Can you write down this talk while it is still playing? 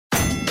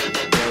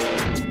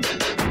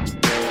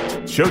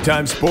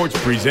Showtime Sports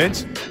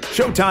presents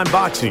Showtime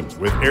Boxing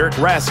with Eric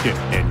Raskin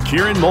and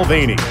Kieran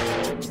Mulvaney.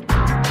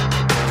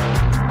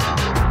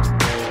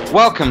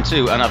 Welcome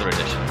to another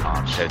edition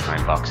of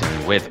Showtime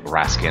Boxing with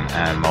Raskin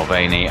and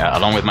Mulvaney,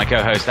 along with my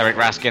co-host Eric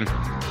Raskin.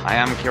 I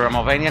am Kieran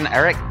Mulvaney, and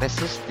Eric,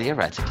 this is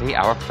theoretically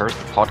our first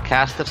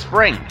podcast of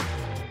spring.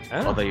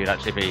 Oh. Although you'd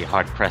actually be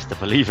hard-pressed to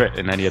believe it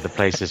in any of the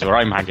places where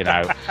I'm hanging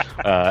out.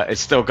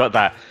 It's still got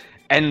that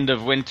end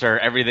of winter,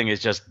 everything is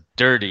just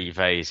dirty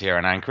phase here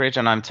in Anchorage,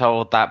 and I'm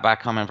told that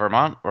back home in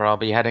Vermont, where I'll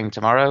be heading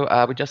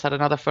tomorrow, we just had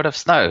another foot of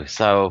snow.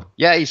 So,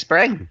 yay,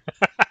 spring!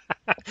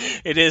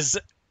 It is,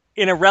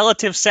 in a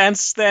relative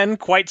sense, then,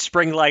 quite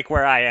spring-like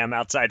where I am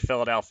outside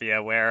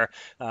Philadelphia, where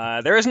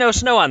there is no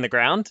snow on the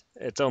ground.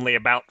 It's only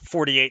about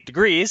 48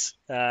 degrees,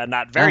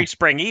 not very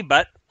springy,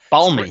 but...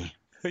 balmy.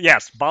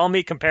 Yes,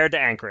 balmy compared to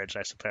Anchorage,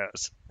 I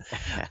suppose.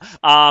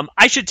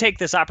 I should take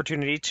this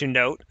opportunity to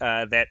note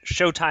that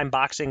Showtime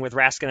Boxing with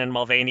Raskin and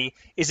Mulvaney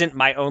isn't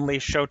my only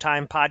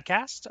Showtime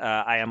podcast.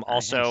 I am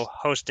also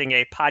hosting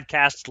a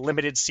podcast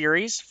limited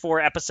series,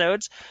 4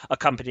 episodes,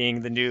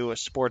 accompanying the new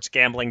sports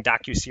gambling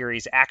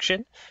docuseries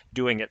Action,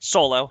 doing it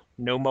solo,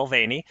 no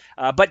Mulvaney.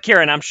 But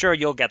Kieran, I'm sure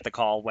you'll get the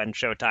call when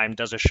Showtime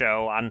does a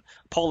show on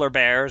polar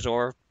bears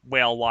or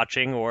whale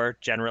watching or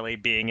generally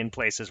being in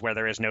places where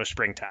there is no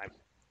springtime.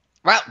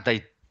 Well,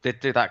 they did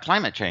do that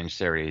climate change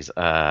series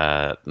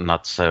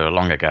not so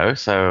long ago,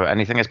 so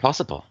anything is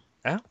possible.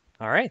 Oh,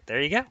 all right. There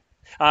you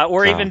go.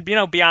 Or even,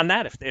 beyond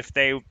that, if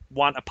they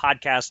want a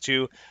podcast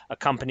to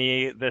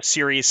accompany the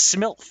series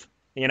Smilf.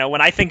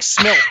 When I think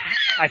Smilf,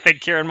 I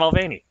think Kieran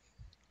Mulvaney.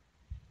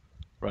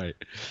 Right.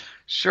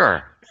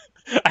 Sure.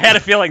 I had a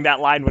feeling that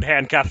line would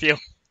handcuff you.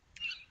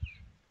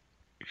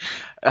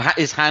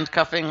 Is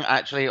handcuffing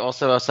actually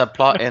also a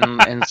subplot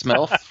in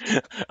Smilf?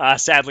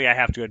 Sadly, I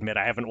have to admit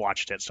I haven't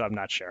watched it, so I'm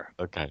not sure.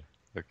 Okay.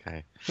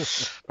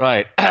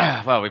 Right.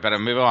 Well, we better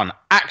move on.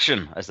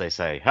 Action, as they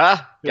say.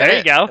 Huh? There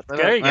you go. All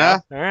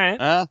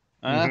right.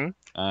 All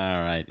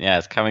right. Yeah,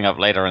 it's coming up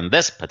later in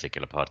this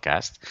particular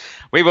podcast.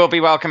 We will be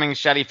welcoming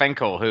Shelly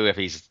Finkel, who, if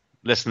he's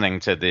listening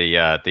to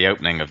the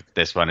opening of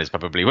this one, is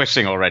probably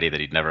wishing already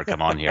that he'd never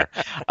come on here.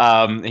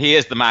 He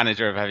is the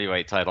manager of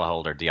heavyweight title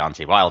holder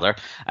Deontay Wilder,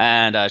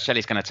 and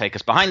Shelly's going to take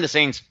us behind the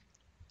scenes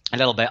a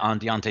little bit on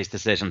Deontay's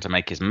decision to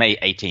make his May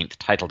 18th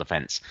title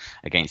defense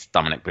against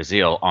Dominic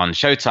Breazeale on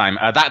Showtime.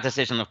 That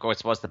decision, of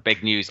course, was the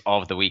big news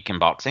of the week in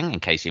boxing, in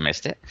case you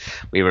missed it.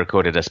 We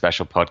recorded a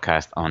special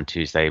podcast on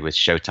Tuesday with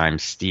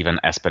Showtime's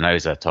Stephen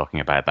Espinoza talking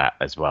about that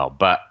as well.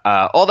 But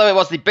although it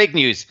was the big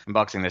news in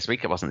boxing this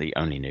week, it wasn't the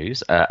only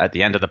news. At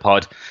the end of the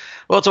pod,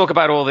 we'll talk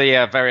about all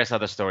the various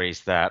other stories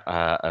that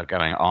are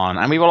going on.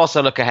 And we will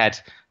also look ahead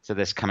to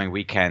this coming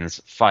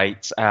weekend's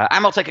fight.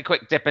 And we'll take a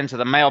quick dip into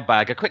the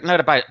mailbag. A quick note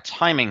about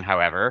timing,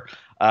 however.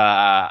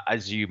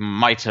 As you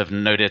might have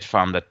noted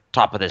from the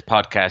top of this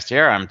podcast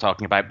here, I'm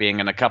talking about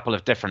being in a couple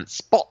of different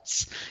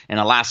spots in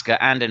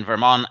Alaska and in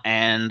Vermont.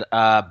 And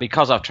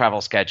because of travel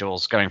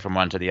schedules going from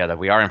one to the other,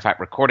 we are in fact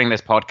recording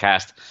this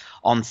podcast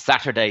on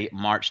Saturday,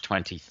 March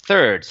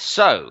 23rd.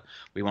 So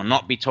we will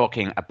not be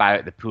talking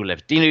about the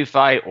Pulev Dinu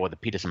fight or the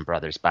Peterson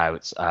brothers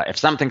bouts. If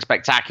something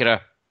spectacular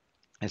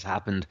has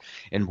happened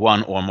in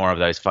one or more of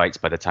those fights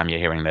by the time you're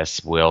hearing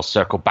this, we'll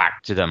circle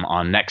back to them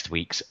on next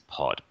week's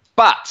pod.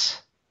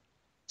 But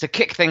to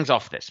kick things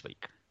off this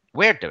week,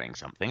 we're doing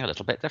something a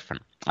little bit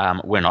different.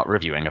 We're not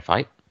reviewing a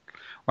fight.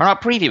 We're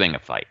not previewing a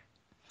fight.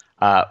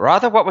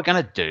 Rather, what we're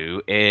going to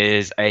do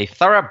is a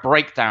thorough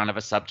breakdown of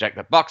a subject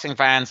that boxing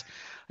fans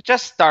are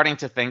just starting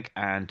to think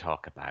and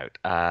talk about.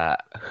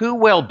 Who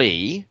will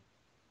be,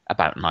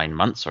 about 9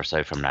 months or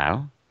so from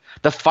now,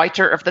 the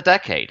fighter of the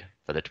decade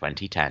for the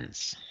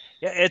 2010s?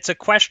 It's a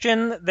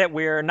question that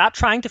we're not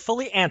trying to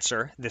fully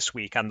answer this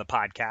week on the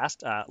podcast,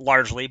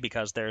 largely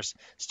because there's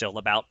still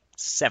about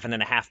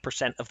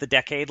 7.5% of the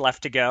decade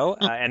left to go,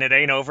 and it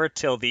ain't over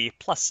till the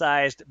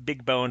plus-sized,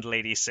 big-boned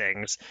lady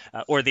sings,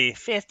 or the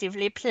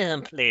festively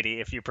plump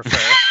lady, if you prefer.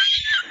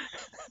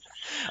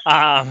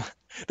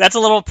 That's a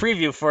little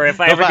preview for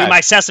if I ever do my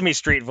Sesame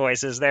Street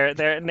voices.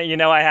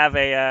 I have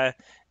a...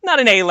 not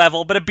an A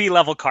level, but a B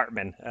level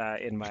Cartman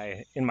in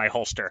my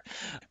holster.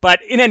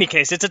 But in any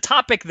case, it's a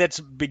topic that's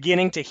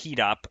beginning to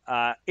heat up,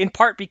 in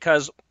part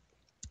because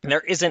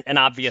there isn't an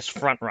obvious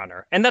front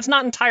runner, and that's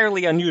not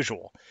entirely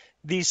unusual.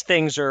 These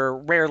things are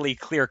rarely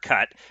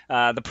clear-cut.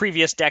 The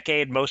previous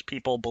decade, most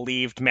people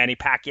believed Manny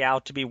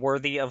Pacquiao to be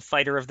worthy of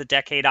Fighter of the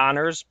Decade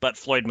honors, but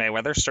Floyd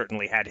Mayweather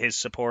certainly had his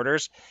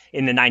supporters.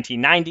 In the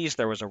 1990s,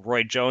 there was a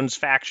Roy Jones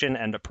faction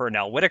and a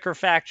Pernell Whitaker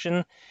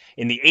faction.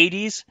 In the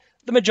 80s,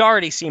 the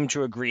majority seemed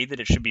to agree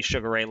that it should be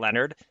Sugar Ray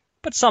Leonard,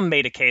 but some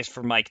made a case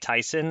for Mike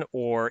Tyson,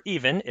 or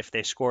even, if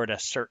they scored a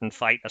certain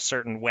fight a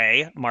certain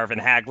way, Marvin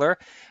Hagler.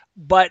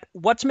 But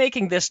what's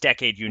making this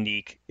decade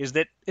unique is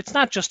that it's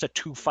not just a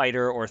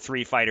 2-fighter or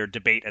 3-fighter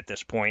debate at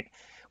this point.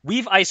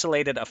 We've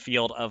isolated a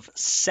field of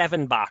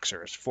 7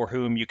 boxers for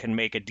whom you can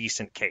make a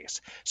decent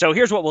case. So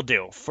here's what we'll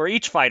do. For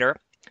each fighter,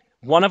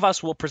 one of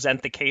us will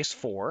present the case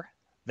for,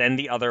 then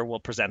the other will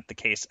present the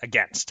case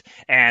against.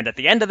 And at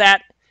the end of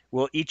that,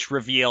 we'll each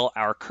reveal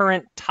our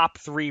current top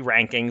 3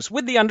 rankings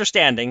with the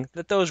understanding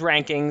that those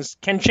rankings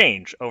can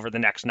change over the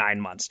next 9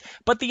 months.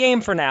 But the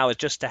aim for now is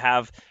just to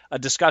have a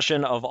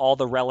discussion of all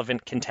the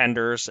relevant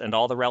contenders and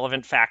all the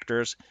relevant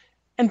factors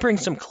and bring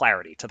some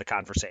clarity to the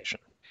conversation.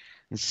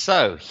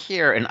 So,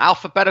 here in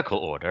alphabetical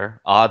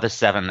order are the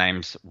 7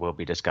 names we'll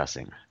be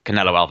discussing.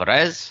 Canelo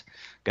Alvarez,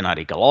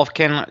 Gennady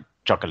Golovkin,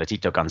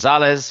 Chocolatito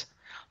Gonzalez,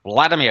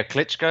 Vladimir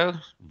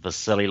Klitschko,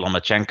 Vasily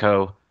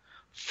Lomachenko,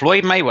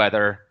 Floyd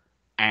Mayweather,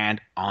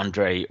 and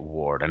Andre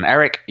Ward. And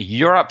Eric,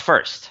 you're up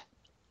first.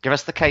 Give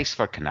us the case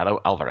for Canelo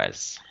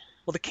Alvarez.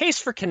 Well, the case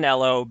for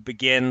Canelo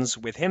begins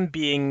with him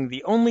being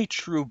the only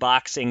true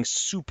boxing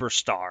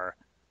superstar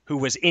who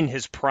was in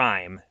his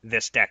prime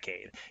this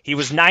decade. He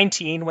was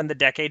 19 when the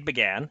decade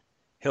began.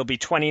 He'll be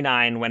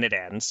 29 when it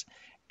ends.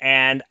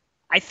 And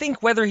I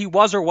think whether he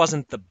was or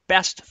wasn't the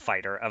best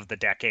fighter of the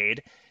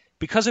decade,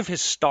 because of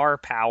his star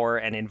power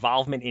and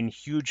involvement in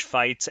huge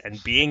fights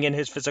and being in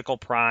his physical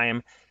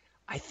prime,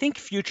 I think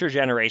future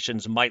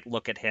generations might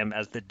look at him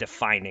as the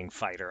defining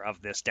fighter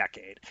of this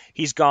decade.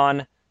 He's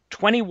gone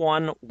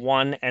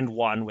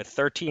 21-1-1 with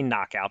 13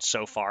 knockouts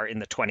so far in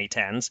the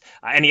 2010s,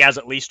 and he has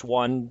at least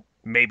 1,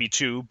 maybe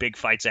 2 big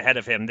fights ahead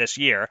of him this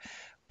year.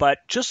 But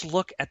just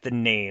look at the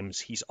names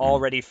he's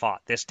already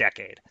fought this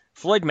decade.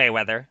 Floyd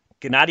Mayweather,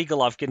 Gennady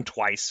Golovkin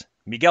twice,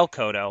 Miguel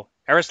Cotto,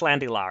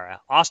 Erislandy Lara,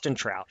 Austin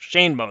Trout,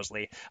 Shane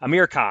Mosley,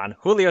 Amir Khan,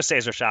 Julio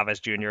Cesar Chavez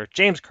Jr.,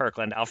 James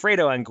Kirkland,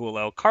 Alfredo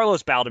Angulo,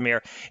 Carlos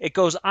Baldomir. It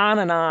goes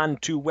on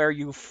to where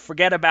you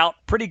forget about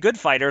pretty good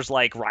fighters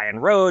like Ryan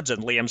Rhodes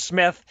and Liam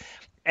Smith.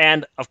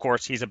 And, of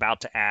course, he's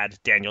about to add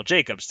Daniel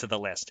Jacobs to the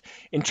list.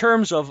 In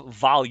terms of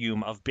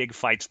volume of big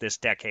fights this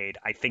decade,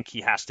 I think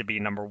he has to be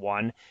number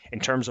 1. In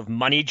terms of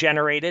money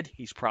generated,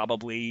 he's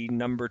probably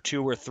number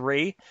 2 or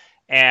 3.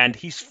 And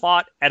he's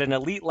fought at an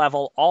elite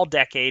level all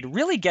decade,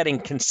 really getting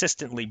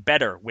consistently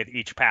better with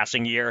each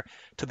passing year,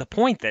 to the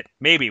point that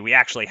maybe we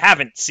actually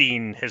haven't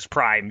seen his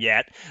prime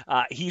yet.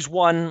 He's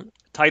won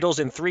titles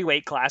in 3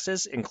 weight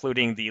classes,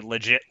 including the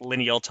legit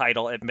lineal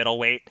title at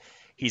middleweight.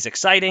 He's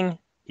exciting.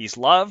 He's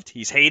loved,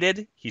 he's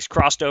hated, he's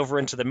crossed over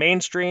into the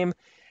mainstream.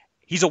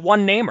 He's a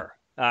one-namer.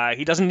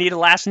 He doesn't need a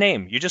last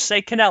name. You just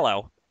say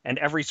Canelo, and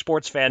every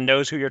sports fan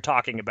knows who you're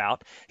talking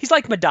about. He's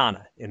like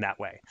Madonna in that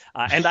way.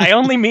 And I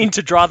only mean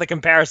to draw the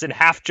comparison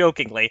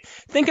half-jokingly.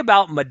 Think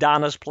about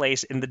Madonna's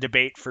place in the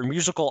debate for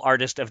musical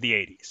artist of the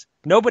 80s.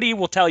 Nobody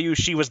will tell you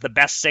she was the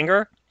best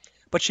singer,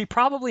 but she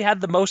probably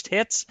had the most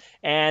hits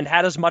and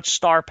had as much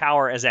star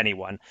power as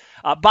anyone.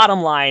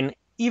 Bottom line,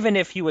 even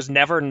if he was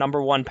never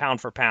number 1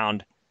 pound for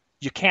pound,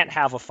 you can't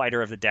have a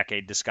fighter of the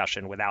decade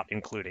discussion without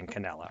including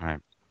Canelo.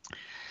 Right.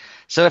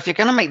 So if you're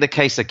going to make the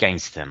case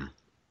against him,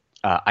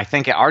 I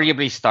think it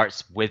arguably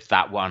starts with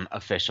that one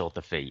official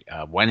defeat.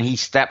 When he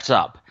stepped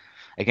up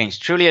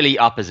against truly elite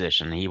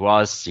opposition, he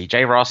was,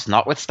 CJ Ross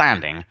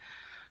notwithstanding,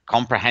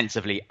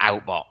 comprehensively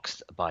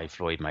outboxed by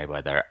Floyd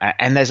Mayweather.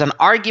 And there's an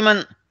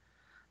argument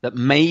that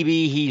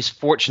maybe he's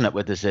fortunate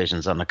with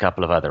decisions on a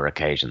couple of other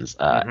occasions.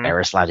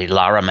 Erislandy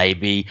Lara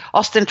maybe,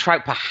 Austin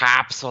Trout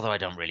perhaps, although I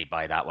don't really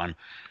buy that one.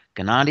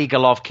 Gennady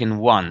Golovkin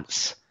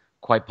once,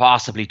 quite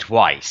possibly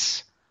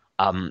twice.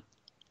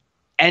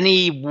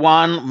 Any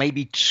one,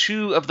 maybe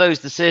 2 of those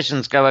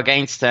decisions go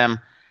against him,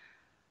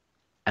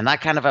 and that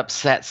kind of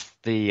upsets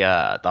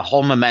the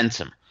whole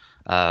momentum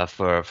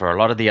for a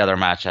lot of the other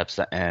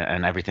matchups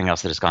and everything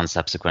else that has gone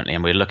subsequently.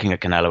 And we're looking at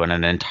Canelo in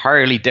an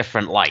entirely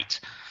different light.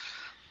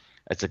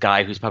 It's a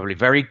guy who's probably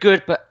very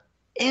good, but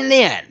in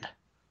the end,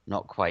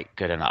 not quite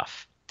good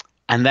enough.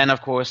 And then,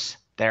 of course,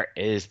 there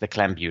is the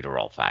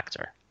clenbuterol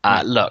factor.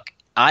 Look,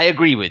 I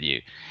agree with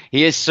you.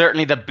 He is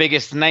certainly the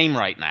biggest name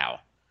right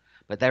now.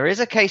 But there is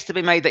a case to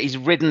be made that he's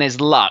ridden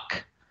his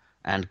luck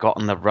and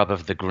gotten the rub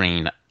of the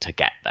green to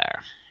get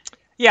there.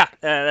 Yeah,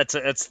 that's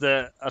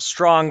a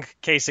strong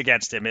case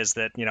against him is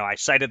that, I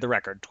cited the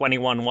record,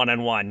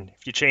 21-1-1.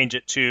 If you change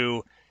it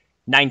to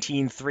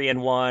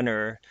 19-3-1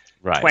 or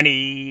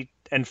 20-4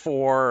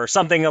 or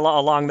something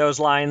along those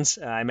lines,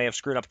 I may have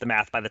screwed up the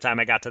math by the time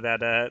I got to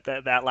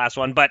that last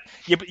one. But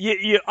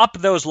you up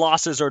those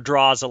losses or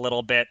draws a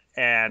little bit,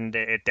 and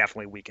it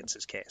definitely weakens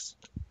his case.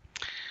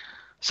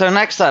 So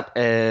next up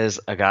is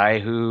a guy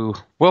who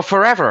will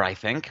forever, I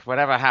think,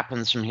 whatever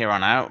happens from here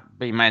on out,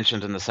 be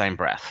mentioned in the same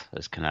breath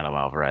as Canelo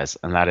Alvarez,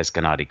 and that is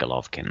Gennady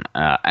Golovkin.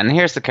 And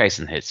here's the case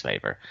in his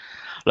favor.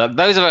 Look,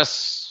 those of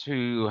us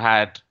who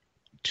had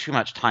too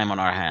much time on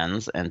our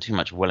hands and too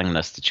much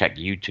willingness to check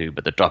YouTube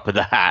at the drop of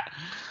the hat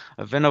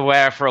have been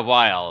aware for a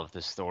while of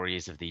the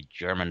stories of the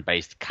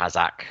German-based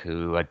Kazakh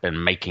who had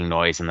been making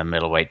noise in the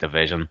middleweight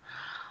division.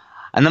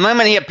 And the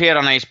moment he appeared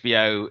on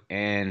HBO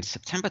in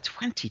September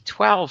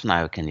 2012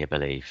 now, can you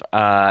believe,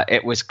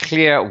 it was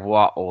clear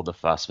what all the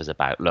fuss was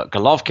about. Look,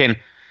 Golovkin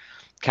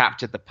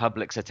captured the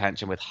public's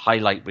attention with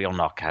highlight reel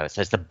knockouts.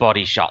 There's the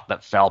body shot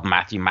that felled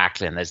Matthew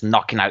Macklin. There's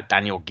knocking out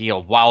Daniel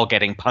Geale while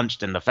getting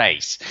punched in the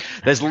face.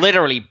 There's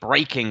literally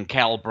breaking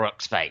Kell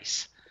Brook's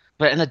face.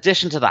 But in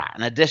addition to that,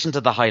 in addition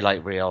to the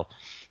highlight reel,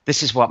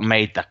 this is what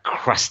made the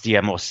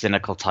crustier, more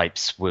cynical type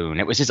swoon.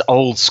 It was his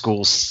old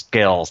school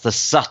skills, the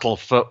subtle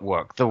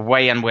footwork, the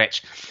way in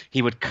which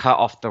he would cut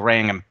off the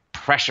ring and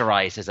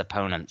pressurize his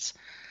opponents.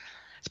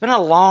 It's been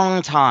a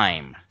long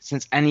time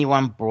since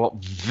anyone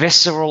brought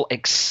visceral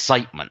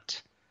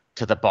excitement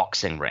to the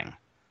boxing ring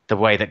the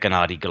way that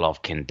Gennady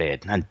Golovkin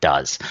did and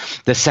does.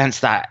 The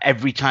sense that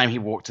every time he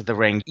walked to the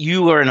ring,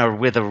 you were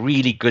with a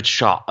really good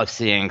shot of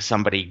seeing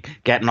somebody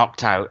get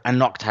knocked out, and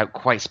knocked out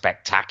quite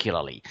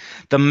spectacularly.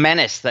 The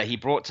menace that he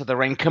brought to the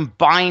ring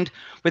combined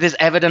with his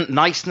evident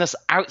niceness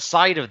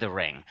outside of the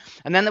ring.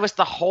 And then there was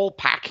the whole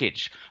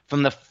package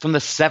from the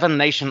Seven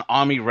Nation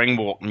Army ring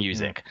walk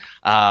music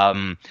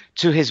to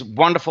his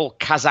wonderful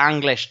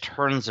Kazanglish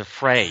turns of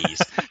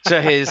phrase,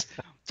 to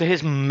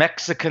his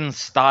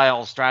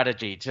Mexican-style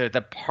strategy, to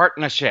the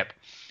partnership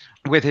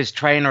with his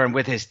trainer and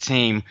with his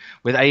team,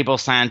 with Abel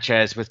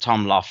Sanchez, with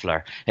Tom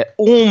Loeffler. It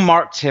all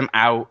marked him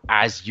out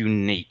as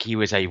unique. He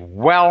was a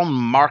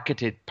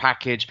well-marketed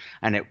package,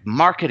 and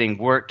marketing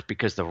worked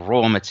because the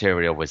raw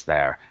material was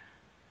there.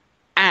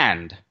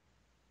 And,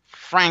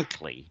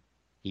 frankly,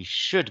 he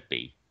should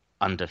be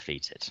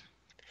undefeated.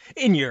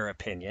 In your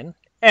opinion,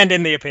 and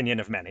in the opinion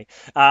of many.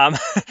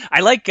 I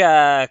like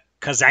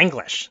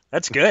Kazanglish.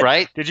 That's good.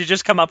 Right? Did you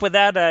just come up with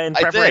that in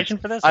preparation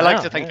for this? I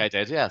like to think I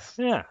did, yes.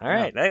 Yeah, all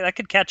right. That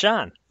could catch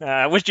on.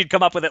 I wish you'd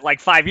come up with it like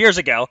 5 years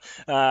ago,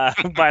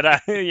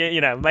 but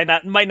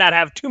might not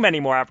have too many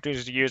more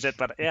opportunities to use it,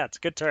 but yeah, it's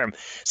a good term.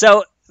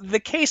 So the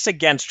case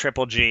against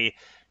Triple G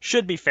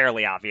should be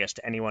fairly obvious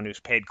to anyone who's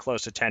paid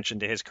close attention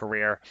to his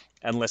career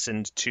and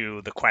listened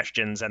to the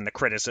questions and the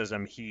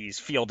criticism he's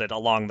fielded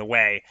along the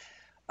way.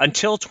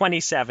 Until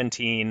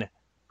 2017,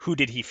 who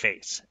did he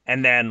face?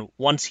 And then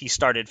once he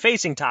started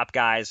facing top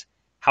guys,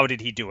 how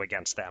did he do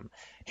against them?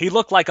 He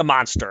looked like a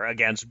monster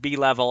against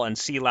B-level and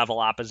C-level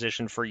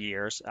opposition for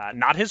years.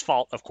 Not his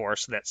fault, of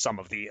course, that some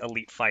of the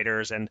elite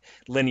fighters and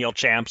lineal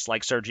champs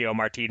like Sergio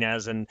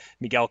Martinez and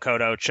Miguel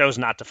Cotto chose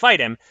not to fight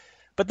him.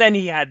 But then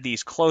he had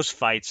these close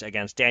fights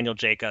against Daniel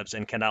Jacobs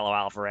and Canelo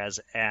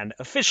Alvarez and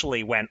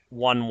officially went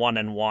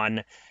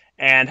 1-1-1.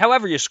 And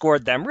however you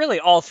scored them, really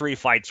all three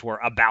fights were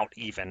about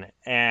even.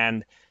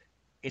 And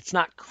it's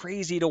not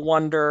crazy to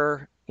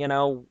wonder,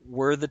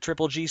 were the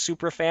Triple G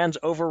superfans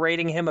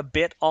overrating him a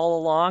bit all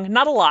along?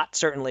 Not a lot,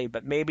 certainly,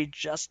 but maybe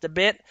just a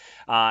bit.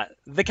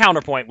 The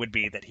counterpoint would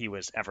be that he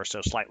was ever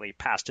so slightly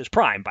past his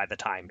prime by the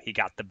time he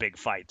got the big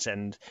fights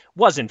and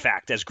was, in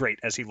fact, as great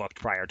as he looked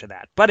prior to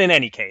that. But in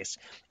any case,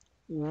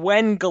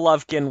 when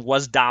Golovkin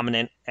was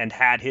dominant and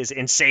had his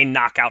insane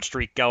knockout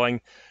streak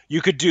going,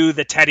 you could do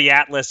the Teddy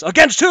Atlas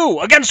against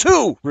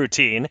who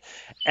routine.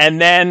 And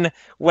then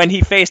when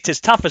he faced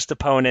his toughest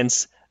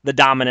opponents, the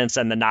dominance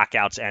and the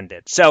knockouts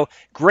ended. So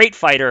great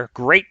fighter,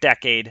 great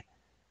decade.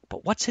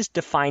 But what's his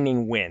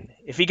defining win?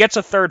 If he gets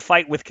a third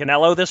fight with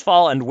Canelo this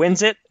fall and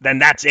wins it, then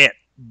that's it.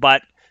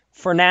 But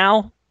for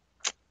now,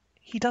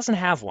 he doesn't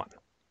have one.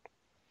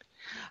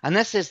 And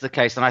this is the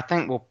case, and I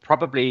think we'll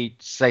probably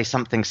say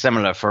something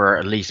similar for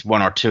at least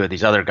one or two of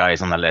these other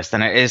guys on the list.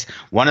 And it is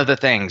one of the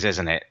things,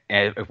 isn't it,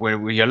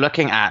 where you're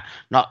looking at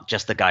not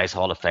just the guy's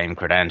Hall of Fame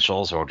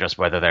credentials or just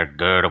whether they're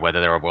good or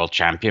whether they're a world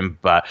champion,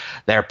 but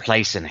their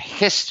place in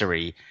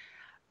history.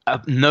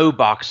 No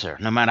boxer,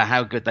 no matter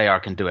how good they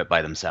are, can do it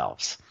by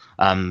themselves.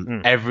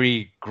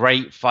 Every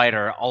great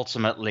fighter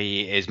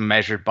ultimately is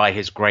measured by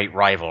his great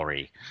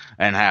rivalry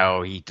and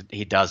how he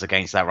does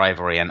against that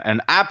rivalry.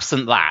 And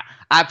absent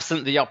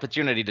the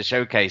opportunity to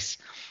showcase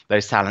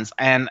those talents,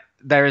 and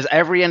there is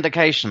every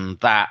indication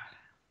that,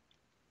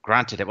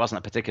 granted, it wasn't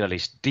a particularly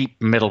deep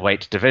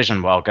middleweight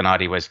division while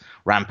Gennady was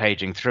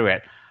rampaging through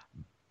it,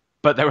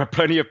 but there were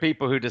plenty of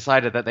people who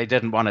decided that they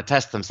didn't want to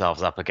test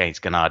themselves up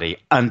against Gennady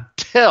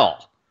until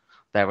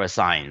there were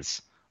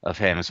signs of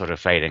him sort of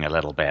fading a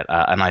little bit.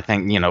 And I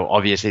think,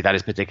 obviously that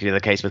is particularly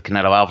the case with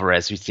Canelo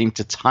Alvarez, who seemed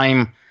to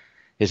time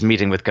his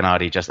meeting with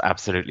Gennady just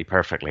absolutely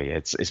perfectly.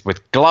 It's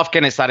with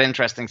Golovkin, it's that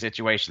interesting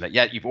situation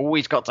that, you've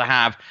always got to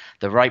have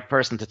the right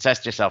person to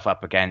test yourself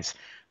up against,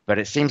 but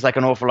it seems like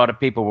an awful lot of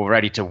people were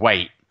ready to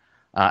wait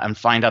and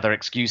find other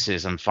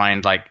excuses and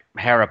find like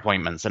hair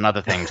appointments and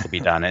other things to be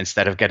done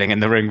instead of getting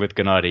in the ring with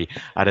Gennady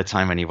at a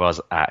time when he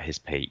was at his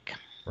peak.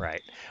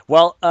 Right.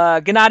 Well,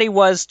 Gennady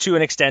was, to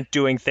an extent,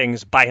 doing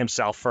things by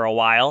himself for a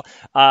while.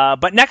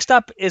 But next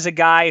up is a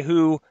guy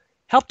who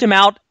helped him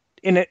out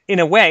in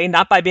a way,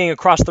 not by being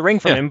across the ring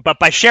from him, but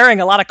by sharing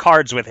a lot of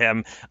cards with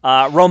him,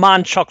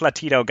 Roman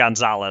Chocolatito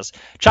Gonzalez.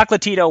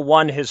 Chocolatito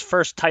won his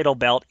first title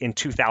belt in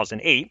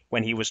 2008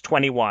 when he was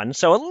 21,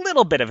 so a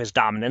little bit of his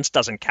dominance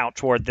doesn't count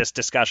toward this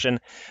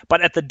discussion.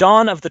 But at the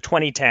dawn of the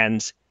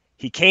 2010s,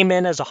 he came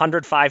in as a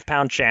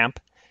 105-pound champ.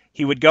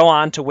 He would go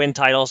on to win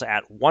titles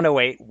at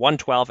 108,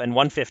 112, and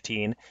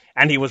 115,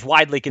 and he was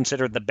widely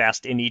considered the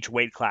best in each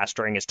weight class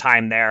during his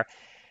time there.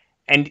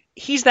 And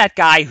he's that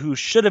guy who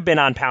should have been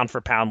on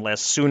pound-for-pound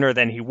lists sooner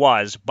than he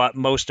was, but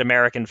most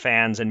American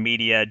fans and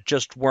media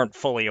just weren't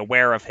fully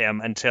aware of him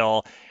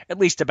until at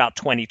least about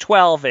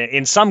 2012,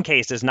 in some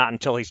cases not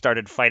until he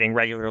started fighting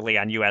regularly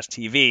on US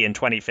TV in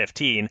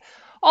 2015.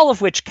 all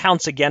of which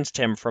counts against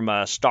him from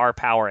a star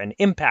power and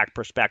impact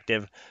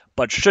perspective,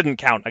 but shouldn't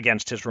count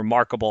against his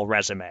remarkable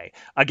resume.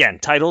 Again,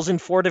 titles in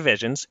 4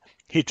 divisions.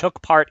 He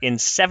took part in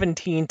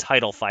 17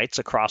 title fights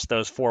across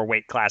those 4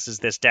 weight classes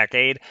this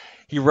decade.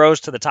 He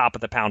rose to the top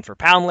of the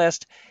pound-for-pound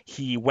list.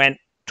 He went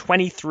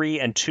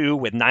 23-2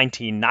 with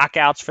 19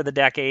 knockouts for the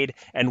decade,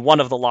 and one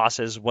of the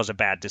losses was a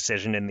bad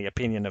decision in the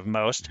opinion of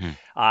most.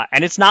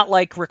 And it's not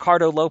like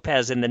Ricardo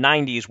Lopez in the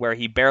 90s where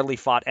he barely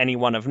fought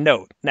anyone of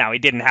note. Now, he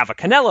didn't have a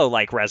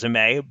Canelo-like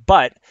resume,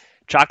 but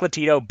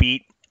Chocolatito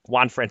beat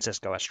Juan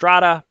Francisco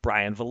Estrada,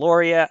 Brian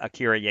Viloria,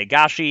 Akira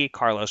Yegashi,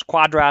 Carlos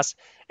Cuadras,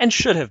 and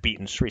should have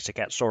beaten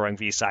Srisaket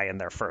Sorongvisai in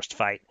their first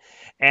fight.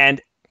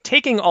 And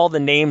taking all the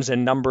names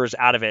and numbers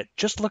out of it,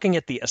 just looking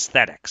at the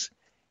aesthetics,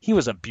 he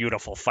was a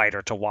beautiful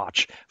fighter to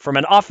watch. From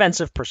an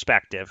offensive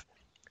perspective,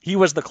 he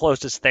was the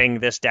closest thing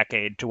this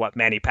decade to what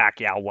Manny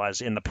Pacquiao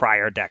was in the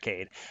prior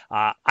decade.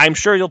 I'm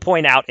sure you'll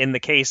point out in the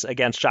case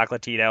against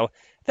Chocolatito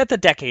that the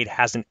decade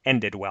hasn't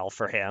ended well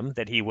for him,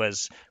 that he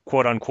was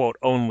quote-unquote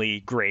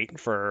only great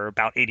for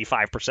about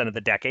 85% of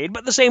the decade,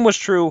 but the same was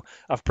true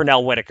of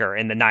Pernell Whitaker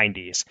in the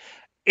 90s.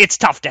 It's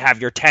tough to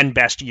have your 10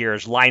 best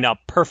years line up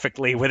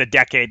perfectly with a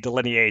decade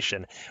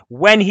delineation.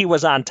 When he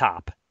was on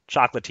top,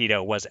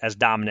 Chocolatito was as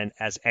dominant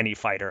as any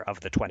fighter of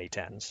the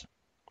 2010s.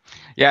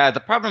 Yeah, the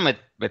problem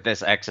with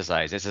this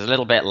exercise is it's a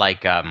little bit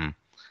like,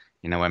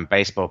 when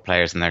baseball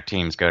players and their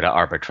teams go to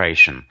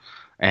arbitration,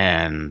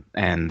 and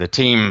the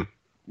team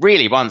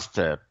really wants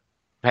to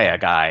pay a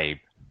guy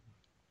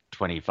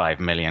 $25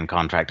 million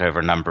contract over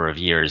a number of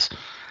years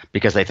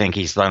because they think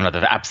he's one of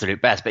the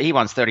absolute best, but he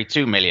wants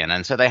 $32 million,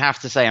 and so they have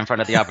to say in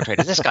front of the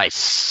arbitrators, this guy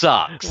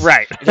sucks.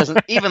 Right. It doesn't,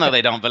 even though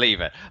they don't believe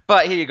it.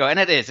 But here you go, and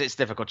it's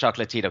difficult.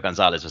 Chocolatito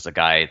Gonzalez was a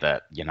guy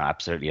that,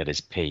 absolutely at his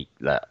peak,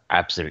 that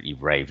absolutely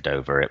raved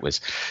over. It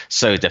was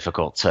so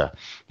difficult to,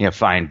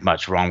 find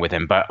much wrong with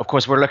him. But of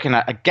course, we're looking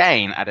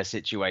at a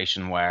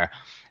situation where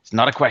it's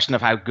not a question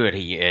of how good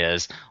he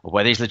is, or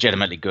whether he's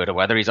legitimately good, or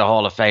whether he's a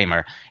Hall of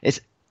Famer. It's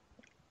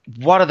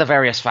what are the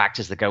various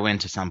factors that go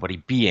into somebody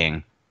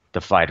being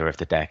the fighter of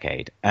the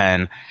decade.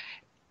 And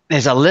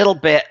there's a little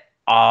bit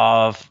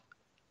of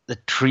the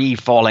tree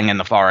falling in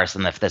the forest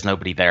and if there's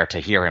nobody there to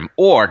hear him.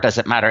 Or does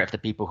it matter if the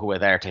people who are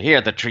there to hear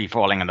the tree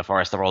falling in the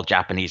forest are all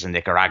Japanese and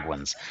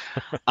Nicaraguans?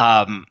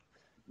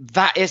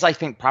 That is, I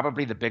think,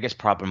 probably the biggest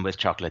problem with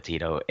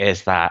Chocolatito,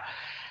 is that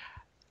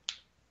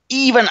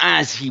even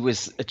as he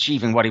was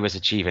achieving what he was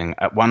achieving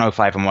at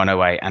 105 and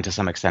 108, and to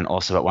some extent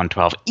also at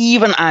 112,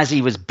 even as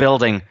he was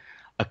building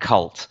a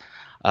cult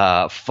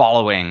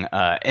following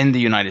in the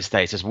United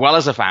States, as well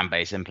as a fan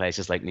base in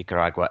places like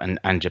Nicaragua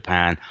and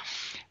Japan,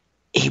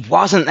 he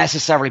wasn't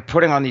necessarily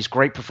putting on these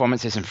great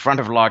performances in front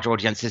of large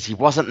audiences. He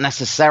wasn't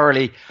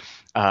necessarily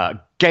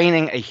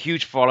gaining a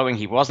huge following.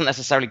 He wasn't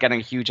necessarily getting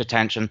huge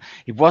attention.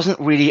 He wasn't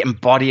really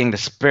embodying the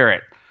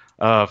spirit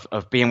of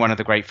being one of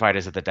the great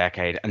fighters of the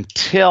decade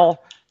until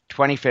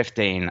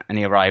 2015, and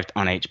he arrived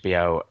on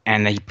HBO,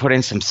 and he put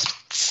in some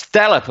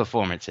stellar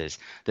performances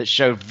that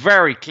showed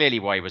very clearly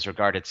why he was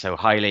regarded so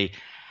highly.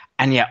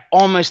 And yet,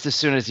 almost as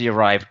soon as he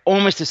arrived,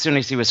 almost as soon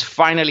as he was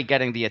finally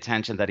getting the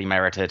attention that he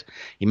merited,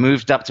 he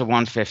moved up to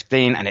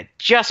 115, and it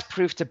just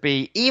proved to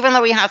be, even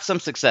though he had some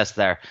success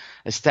there,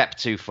 a step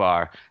too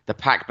far. The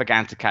pack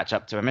began to catch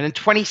up to him. And in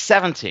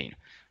 2017,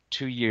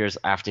 2 years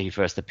after he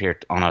first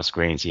appeared on our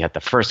screens, he had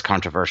the first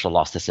controversial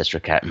loss to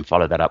Sistraket and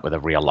followed that up with a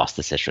real loss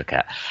to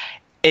Sistraket.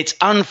 It's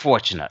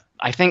unfortunate.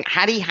 I think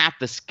had he had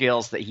the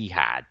skills that he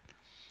had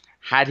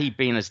he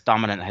been as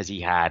dominant as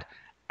he had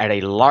at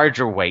a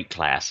larger weight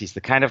class, he's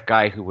the kind of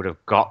guy who would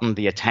have gotten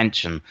the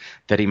attention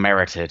that he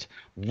merited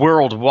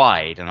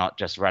worldwide and not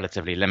just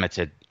relatively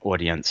limited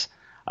audience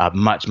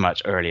much,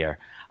 much earlier.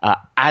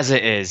 As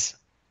it is,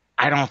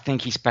 I don't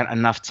think he spent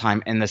enough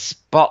time in the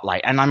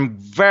spotlight. And I'm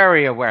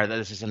very aware that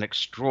this is an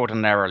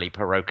extraordinarily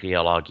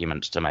parochial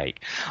argument to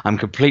make. I'm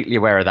completely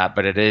aware of that,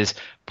 but it is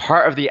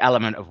part of the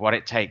element of what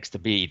it takes to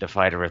be the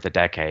fighter of the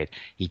decade.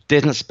 He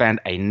didn't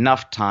spend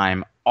enough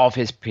time of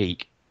his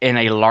peak in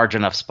a large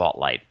enough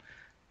spotlight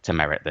to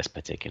merit this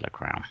particular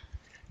crown.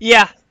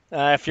 Yeah,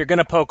 if you're going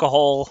to poke a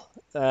hole,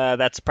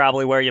 that's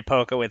probably where you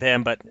poke it with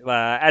him. But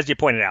as you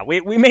pointed out,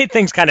 we made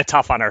things kind of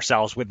tough on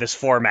ourselves with this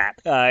format.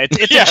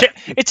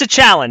 It's a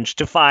challenge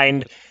to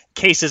find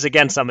cases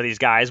against some of these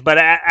guys. But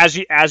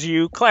as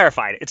you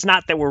clarified, it's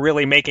not that we're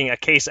really making a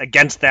case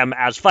against them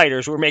as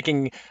fighters. We're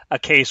making a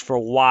case for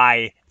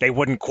why they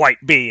wouldn't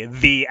quite be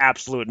the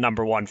absolute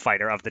number one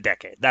fighter of the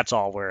decade. That's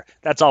all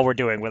we're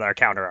doing with our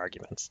counter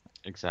arguments.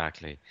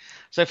 Exactly.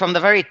 So from the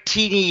very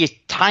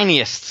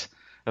tiniest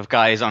of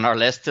guys on our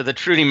list to the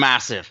truly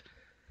massive,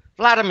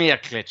 Vladimir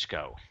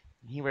Klitschko.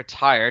 He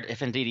retired,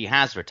 if indeed he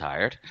has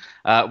retired,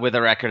 with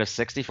a record of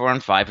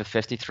 64-5 with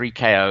 53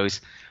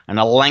 KOs and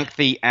a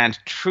lengthy and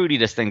truly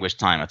distinguished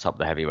time atop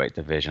the heavyweight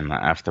division.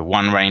 After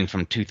one reign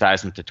from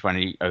 2000 to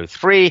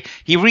 2003,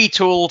 he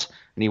retooled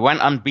and he went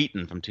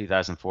unbeaten from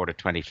 2004 to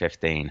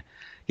 2015.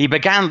 He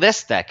began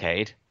this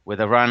decade with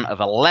a run of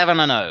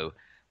 11-0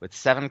 with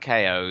 7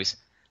 KOs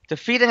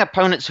defeating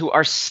opponents who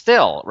are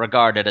still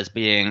regarded as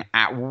being,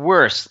 at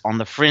worst, on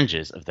the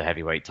fringes of the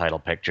heavyweight title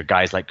picture.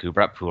 Guys like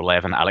Kubrat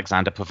Pulev and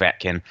Alexander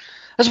Povetkin,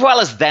 as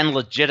well as then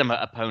legitimate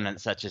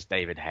opponents such as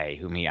David Haye,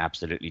 whom he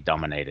absolutely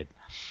dominated.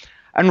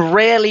 And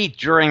rarely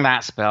during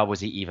that spell was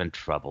he even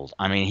troubled.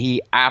 I mean,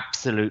 he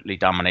absolutely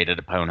dominated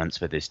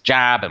opponents with his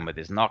jab and with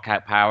his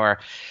knockout power,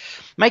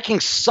 making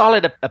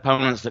solid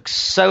opponents look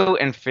so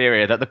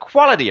inferior that the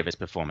quality of his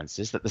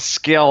performances, that the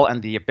skill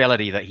and the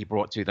ability that he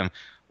brought to them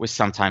was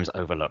sometimes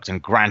overlooked.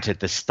 And granted,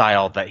 the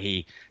style that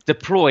he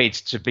deployed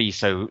to be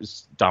so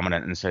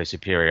dominant and so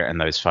superior in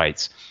those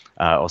fights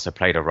also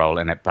played a role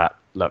in it. But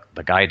look,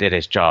 the guy did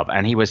his job,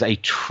 and he was a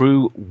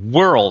true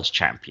world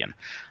champion.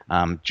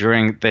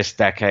 During this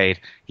decade,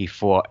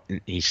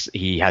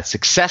 he had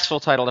successful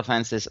title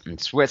defenses in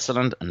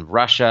Switzerland and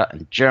Russia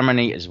and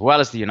Germany, as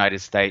well as the United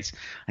States.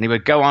 And he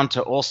would go on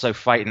to also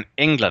fight in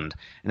England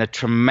in a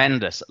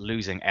tremendous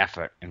losing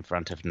effort in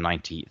front of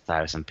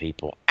 90,000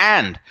 people.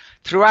 And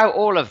throughout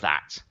all of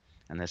that,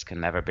 and this can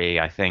never be,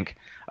 I think,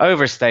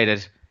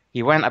 overstated,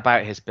 he went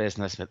about his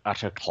business with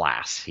utter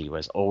class. He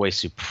was always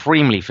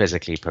supremely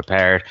physically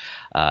prepared.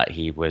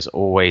 He was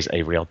always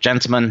a real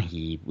gentleman.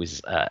 He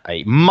was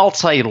a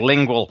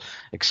multilingual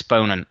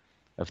exponent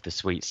of the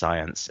sweet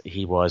science.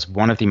 He was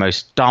one of the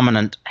most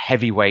dominant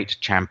heavyweight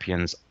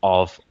champions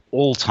of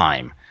all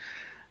time.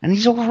 And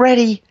he's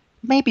already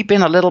maybe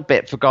been a little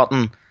bit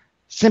forgotten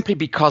simply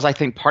because, I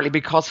think, partly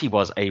because he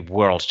was a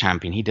world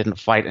champion. He didn't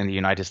fight in the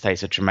United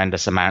States a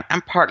tremendous amount,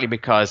 and partly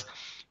because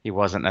he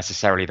wasn't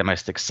necessarily the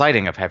most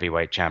exciting of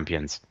heavyweight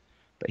champions,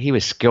 but he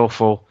was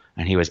skillful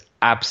and he was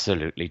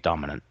absolutely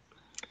dominant.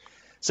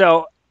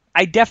 So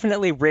I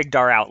definitely rigged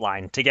our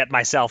outline to get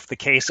myself the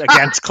case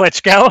against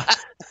Klitschko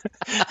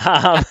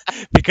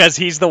because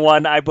he's the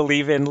one I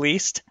believe in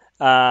least.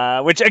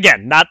 Which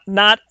again, not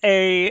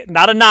a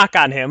knock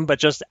on him, but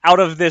just out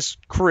of this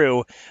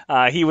crew,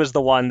 he was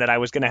the one that I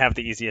was going to have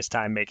the easiest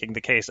time making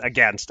the case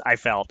against, I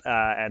felt.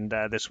 And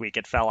this week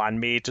it fell on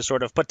me to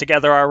sort of put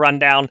together our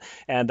rundown.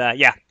 And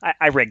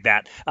I rigged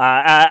that.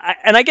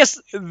 And I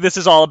guess this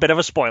is all a bit of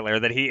a spoiler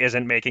that he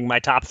isn't making my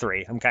top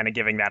three. I'm kind of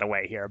giving that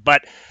away here.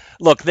 But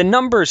look, the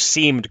numbers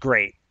seemed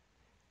great.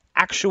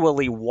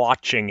 Actually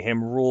watching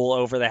him rule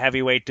over the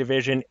heavyweight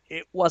division,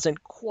 it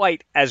wasn't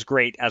quite as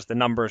great as the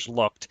numbers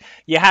looked.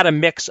 You had a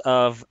mix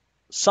of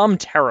some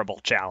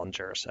terrible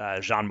challengers,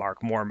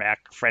 Jean-Marc Mormac,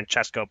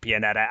 Francesco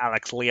Pianetta,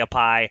 Alex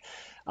Leopai,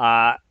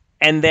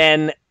 and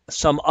then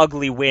some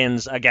ugly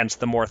wins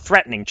against the more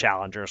threatening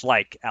challengers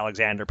like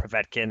Alexander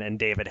Povetkin and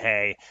David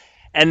Haye.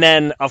 And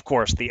then, of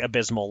course, the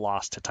abysmal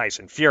loss to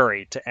Tyson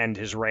Fury to end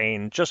his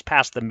reign just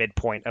past the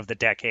midpoint of the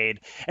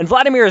decade. And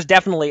Vladimir is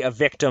definitely a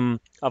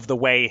victim of the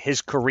way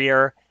his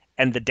career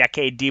and the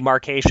decade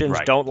demarcations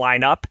don't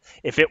line up.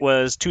 If it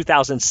was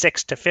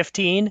 2006 to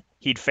 15,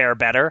 he'd fare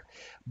better.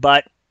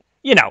 But,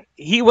 you know,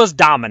 he was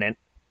dominant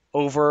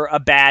over a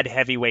bad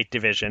heavyweight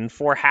division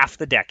for half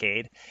the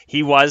decade.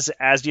 He was,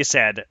 as you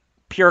said,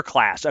 pure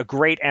class, a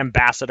great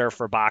ambassador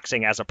for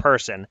boxing as a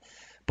person.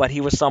 But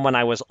he was someone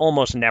I was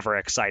almost never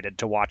excited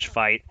to watch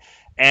fight.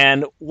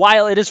 And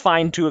while it is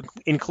fine to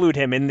include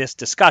him in this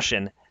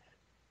discussion,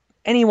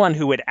 anyone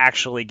who would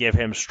actually give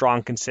him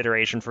strong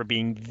consideration for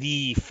being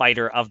the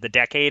fighter of the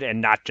decade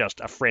and not just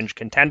a fringe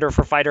contender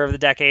for fighter of the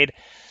decade,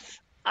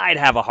 I'd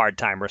have a hard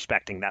time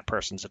respecting that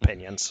person's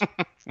opinions.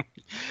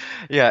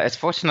 Yeah, it's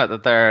fortunate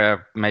that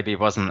there maybe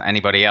wasn't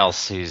anybody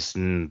else whose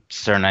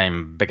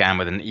surname began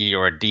with an E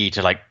or a D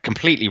to like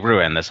completely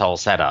ruin this whole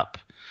setup.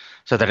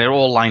 So that it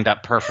all lined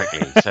up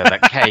perfectly, so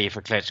that K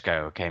for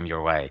Klitschko came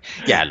your way.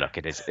 Yeah, look,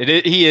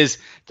 he is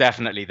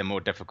definitely the more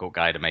difficult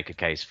guy to make a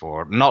case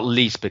for, not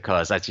least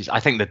because I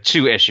think the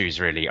two issues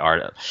really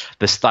are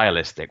the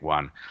stylistic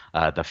one,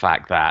 the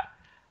fact that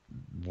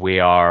we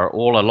are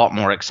all a lot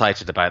more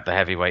excited about the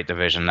heavyweight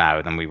division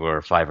now than we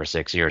were 5 or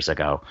 6 years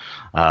ago.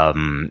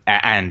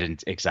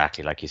 And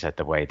exactly like you said,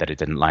 the way that it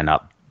didn't line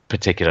up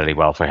particularly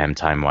well for him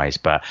time-wise.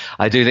 But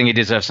I do think he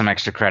deserves some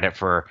extra credit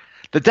for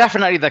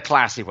definitely the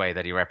classy way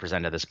that he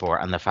represented the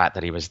sport and the fact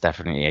that he was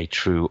definitely a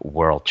true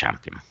world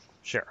champion.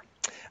 Sure.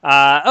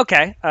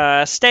 Okay.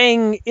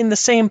 Staying in the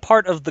same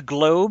part of the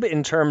globe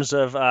in terms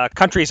of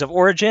countries of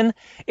origin,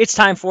 it's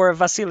time for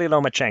Vasily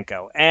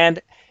Lomachenko.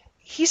 And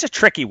he's a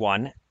tricky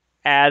one,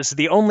 as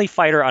the only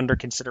fighter under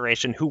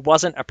consideration who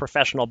wasn't a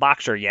professional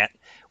boxer yet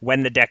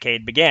when the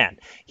decade began.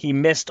 He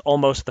missed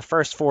almost the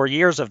first 4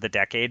 years of the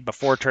decade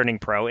before turning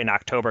pro in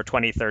October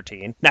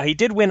 2013. Now, he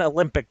did win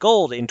Olympic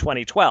gold in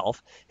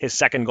 2012, his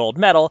second gold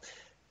medal,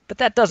 but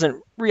that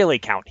doesn't really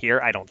count here,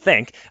 I don't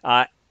think.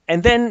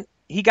 And then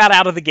he got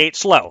out of the gate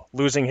slow,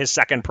 losing his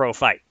second pro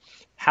fight.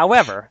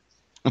 However,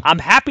 I'm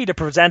happy to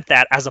present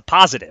that as a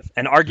positive,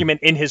 an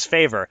argument in his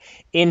favor.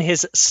 In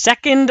his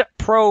second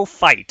pro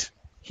fight,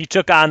 he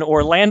took on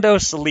Orlando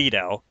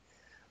Salido,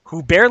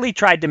 who barely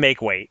tried to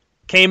make weight,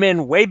 came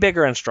in way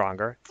bigger and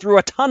stronger, threw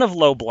a ton of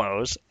low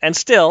blows, and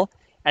still,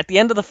 at the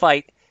end of the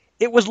fight,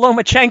 it was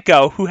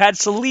Lomachenko who had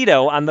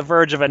Salido on the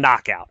verge of a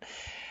knockout.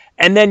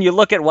 And then you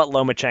look at what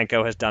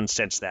Lomachenko has done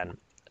since then.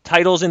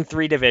 titles in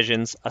 3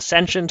 divisions,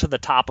 ascension to the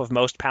top of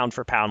most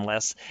pound-for-pound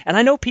lists. And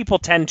I know people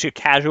tend to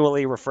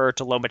casually refer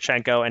to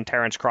Lomachenko and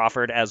Terence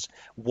Crawford as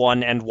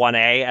 1 and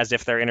 1A, as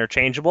if they're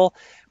interchangeable.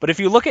 But if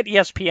you look at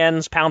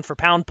ESPN's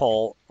pound-for-pound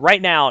poll,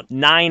 right now,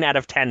 9 out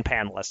of 10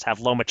 panelists have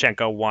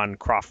Lomachenko 1,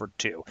 Crawford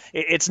 2.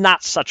 It's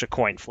not such a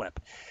coin flip.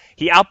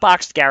 He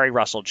outboxed Gary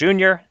Russell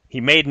Jr., he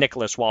made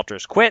Nicholas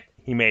Walters quit,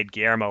 he made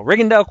Guillermo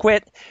Rigondeaux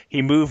quit,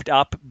 he moved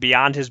up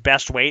beyond his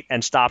best weight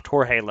and stopped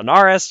Jorge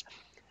Linares.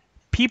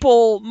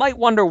 People might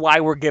wonder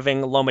why we're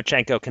giving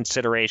Lomachenko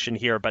consideration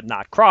here but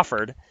not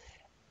Crawford.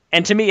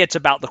 And to me, it's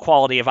about the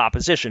quality of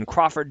opposition.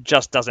 Crawford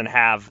just doesn't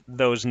have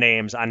those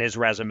names on his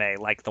resume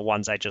like the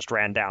ones I just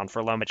ran down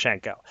for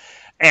Lomachenko.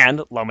 And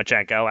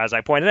Lomachenko, as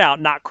I pointed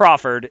out, not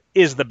Crawford,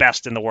 is the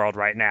best in the world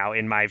right now,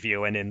 in my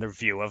view, and in the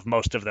view of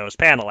most of those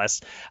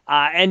panelists.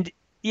 And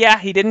yeah,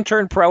 he didn't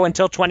turn pro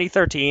until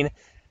 2013,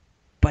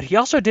 but he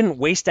also didn't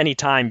waste any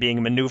time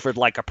being maneuvered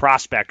like a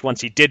prospect once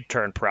he did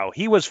turn pro.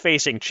 He was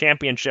facing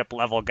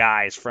championship-level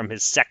guys from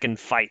his second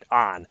fight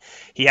on.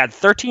 He had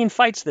 13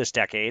 fights this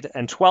decade,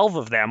 and 12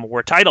 of them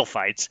were title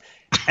fights,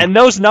 and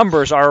those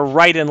numbers are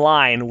right in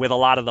line with a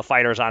lot of the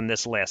fighters on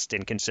this list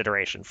in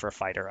consideration for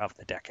Fighter of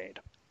the Decade.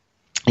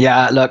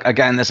 Yeah, look,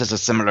 again, this is a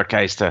similar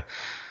case to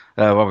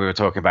what we were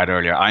talking about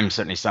earlier. I'm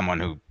certainly someone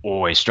who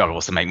always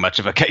struggles to make much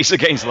of a case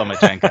against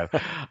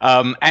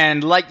Lomachenko.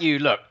 And like you,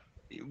 look,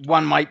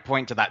 one might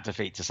point to that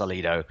defeat to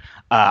Salido.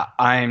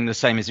 I'm the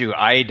same as you.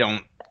 I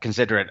don't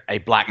consider it a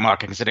black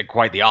mark. I consider it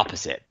quite the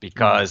opposite,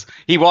 because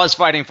he was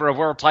fighting for a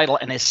world title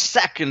in his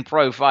second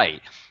pro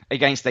fight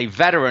against a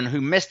veteran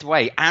who missed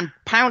weight and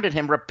pounded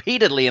him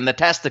repeatedly in the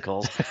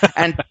testicles,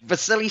 and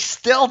Vasily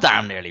still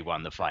damn nearly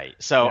won the fight.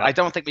 So I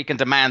don't think we can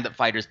demand that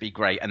fighters be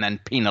great and then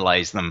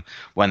penalize them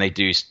when they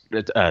do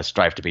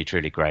strive to be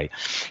truly great.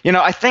 You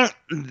know, I think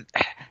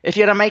if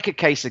you had to make a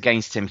case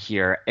against him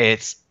here,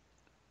 it's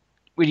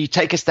when you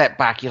take a step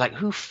back, you're like,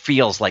 who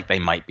feels like they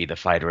might be the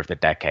fighter of the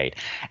decade?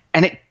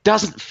 And it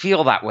doesn't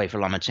feel that way for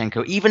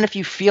Lomachenko, even if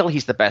you feel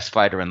he's the best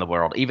fighter in the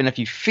world, even if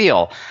you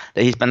feel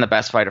that he's been the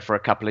best fighter for a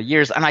couple of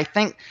years. And I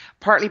think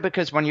partly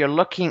because when you're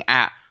looking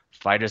at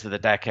fighters of the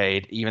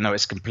decade, even though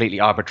it's completely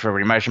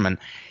arbitrary measurement,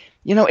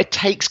 you know, it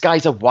takes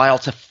guys a while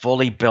to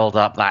fully build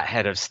up that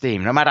head of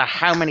steam. No matter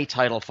how many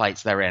title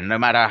fights they're in, no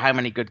matter how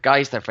many good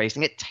guys they're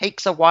facing, it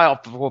takes a while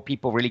before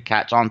people really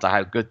catch on to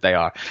how good they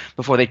are,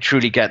 before they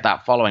truly get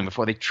that following,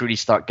 before they truly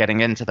start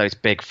getting into those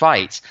big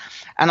fights.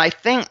 And I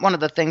think one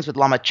of the things with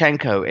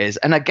Lomachenko is,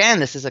 and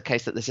again, this is a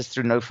case that this is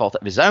through no fault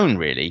of his own,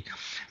 really,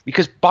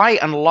 because by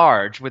and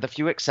large, with a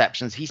few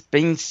exceptions, he's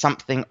been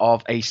something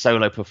of a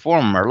solo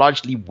performer,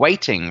 largely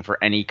waiting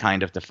for any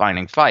kind of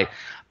defining fight.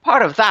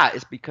 Part of that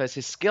is because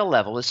his skill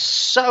level is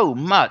so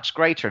much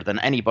greater than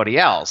anybody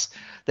else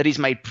that he's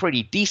made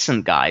pretty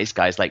decent guys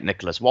like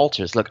Nicholas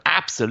Walters, look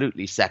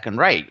absolutely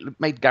second-rate.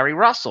 Made Gary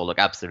Russell look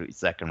absolutely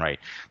second-rate.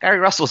 Gary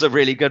Russell's a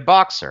really good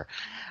boxer.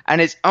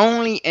 And it's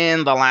only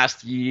in the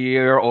last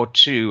year or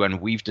two,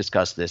 and we've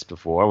discussed this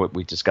before,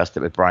 we discussed it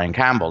with Brian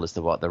Campbell as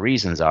to what the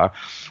reasons are,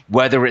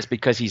 whether it's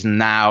because he's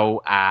now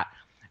at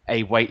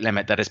a weight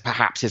limit that is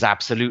perhaps his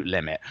absolute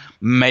limit.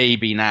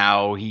 Maybe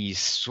now he's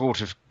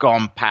sort of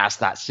gone past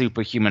that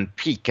superhuman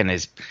peak and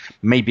is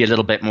maybe a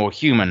little bit more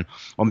human,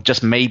 or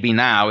just maybe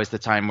now is the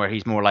time where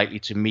he's more likely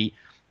to meet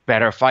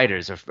better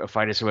fighters or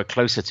fighters who are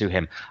closer to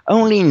him.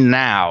 Only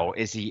now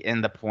is he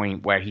in the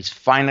point where he's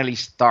finally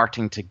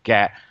starting to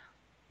get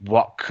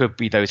what could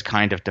be those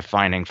kind of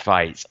defining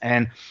fights.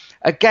 And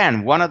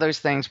again, one of those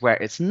things where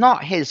it's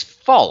not his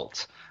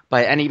fault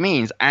by any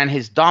means, and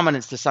his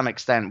dominance to some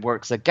extent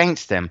works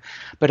against him.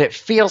 But it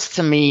feels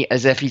to me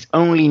as if he's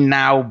only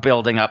now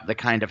building up the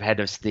kind of head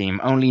of steam,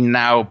 only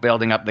now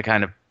building up the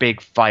kind of big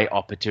fight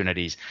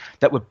opportunities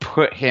that would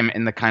put him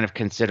in the kind of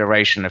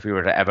consideration if we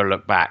were to ever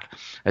look back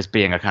as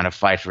being a kind of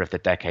fighter of the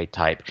decade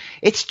type.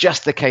 It's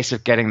just a case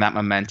of getting that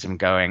momentum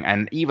going.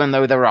 And even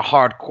though there are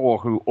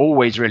hardcore who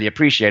always really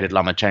appreciated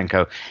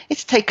Lomachenko,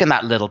 it's taken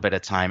that little bit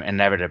of time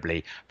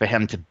inevitably for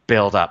him to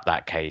build up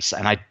that case.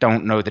 And I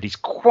don't know that he's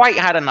quite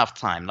had enough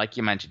time. Like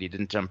you mentioned, he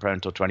didn't turn pro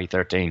until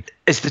 2013.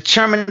 As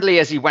determinedly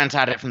as he went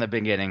at it from the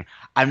beginning,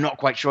 I'm not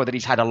quite sure that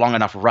he's had a long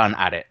enough run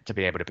at it to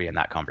be able to be in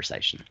that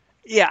conversation.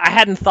 Yeah, I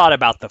hadn't thought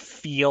about the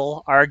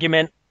feel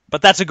argument,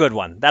 but that's a good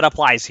one. That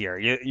applies here.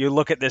 You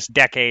look at this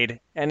decade,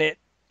 and it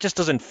just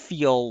doesn't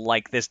feel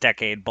like this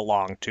decade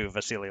belonged to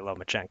Vasily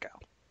Lomachenko.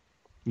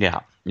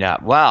 Yeah.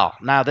 Well,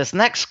 now this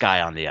next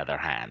guy, on the other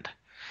hand,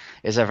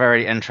 is a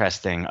very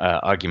interesting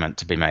argument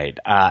to be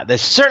made.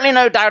 There's certainly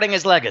no doubting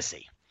his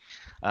legacy.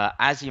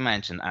 As you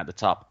mentioned at the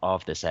top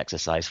of this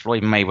exercise,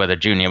 Floyd Mayweather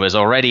Jr. was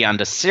already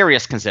under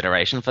serious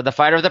consideration for the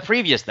fighter of the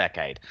previous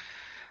decade.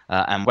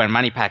 And when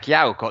Manny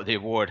Pacquiao got the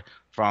award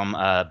from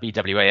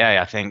BWAA,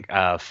 I think,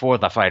 for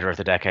the fighter of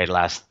the decade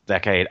last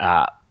decade,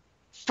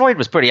 Floyd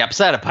was pretty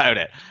upset about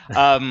it.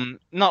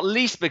 Not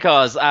least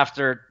because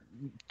after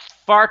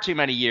far too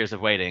many years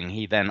of waiting,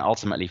 he then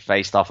ultimately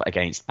faced off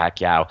against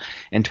Pacquiao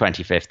in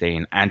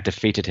 2015 and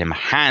defeated him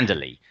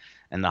handily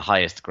in the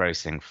highest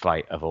grossing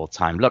fight of all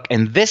time. Look,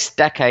 in this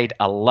decade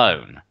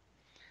alone,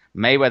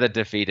 Mayweather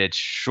defeated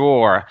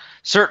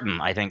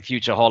certain, I think,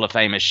 future Hall of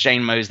Famers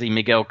Shane Mosley,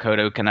 Miguel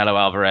Cotto, Canelo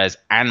Alvarez,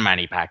 and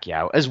Manny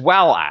Pacquiao, as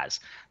well as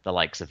the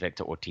likes of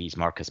Victor Ortiz,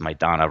 Marcos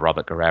Maidana,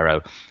 Robert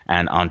Guerrero,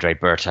 and Andre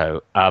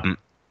Berto.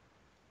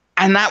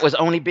 And that was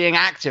only being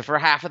active for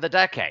half of the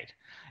decade.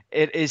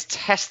 It is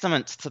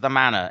testament to the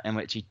manner in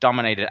which he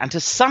dominated, and to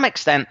some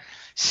extent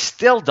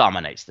still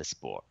dominates the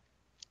sport,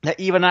 that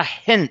even a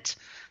hint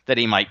that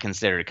he might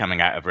consider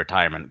coming out of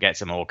retirement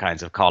gets him all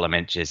kinds of column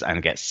inches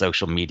and gets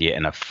social media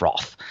in a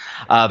froth.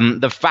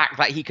 The fact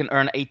that he can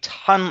earn a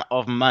ton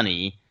of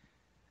money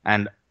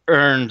and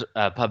earned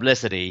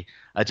publicity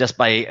just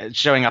by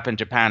showing up in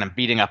Japan and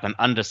beating up an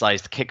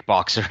undersized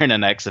kickboxer in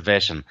an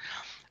exhibition.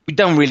 We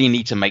don't really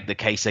need to make the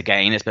case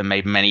again. It's been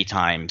made many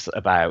times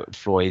about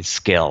Floyd's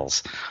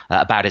skills,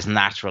 about his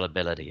natural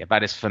ability,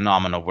 about his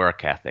phenomenal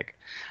work ethic,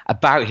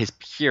 about his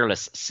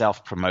peerless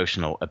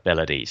self-promotional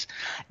abilities.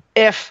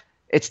 If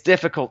it's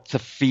difficult to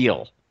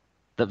feel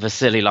that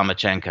Vasily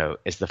Lomachenko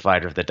is the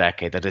fighter of the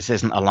decade, that this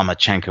isn't a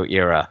Lomachenko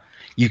era,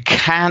 you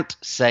can't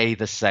say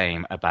the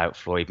same about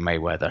Floyd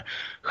Mayweather,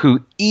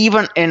 who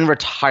even in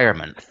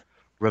retirement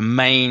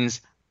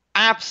remains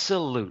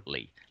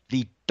absolutely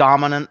the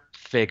dominant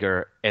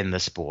figure in the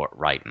sport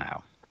right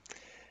now.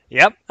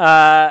 Yep.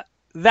 That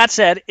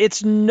said,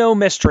 it's no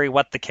mystery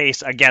what the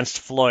case against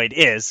Floyd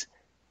is.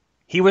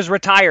 He was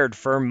retired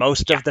for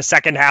most of the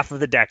second half of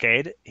the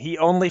decade. He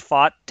only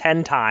fought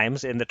 10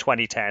 times in the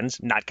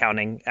 2010s, not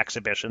counting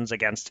exhibitions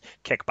against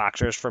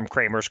kickboxers from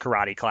Kramer's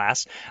karate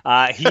class.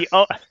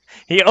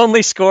 He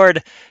only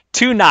scored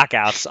 2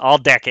 knockouts all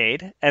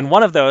decade, and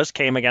one of those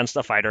came against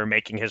a fighter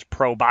making his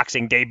pro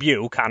boxing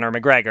debut, Conor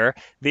McGregor.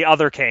 The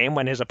other came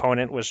when his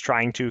opponent was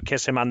trying to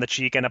kiss him on the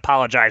cheek and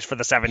apologize for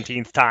the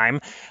 17th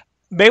time.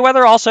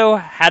 Mayweather also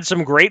had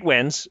some great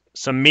wins,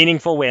 some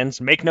meaningful wins.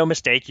 Make no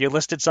mistake, you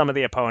listed some of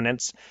the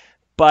opponents.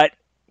 But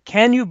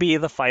can you be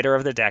the fighter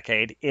of the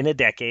decade in a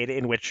decade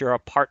in which you're a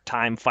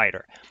part-time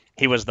fighter?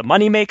 He was the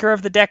moneymaker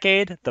of the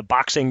decade, the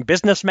boxing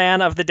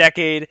businessman of the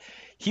decade.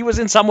 He was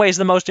in some ways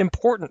the most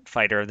important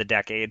fighter of the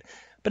decade.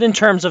 But in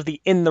terms of the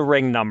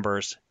in-the-ring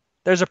numbers,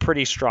 there's a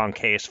pretty strong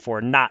case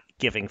for not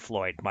giving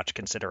Floyd much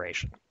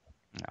consideration.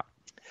 Yeah.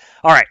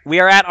 All right, we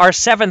are at our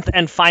 7th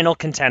and final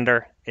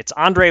contender. It's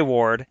Andre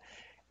Ward.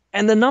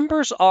 And the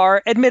numbers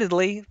are,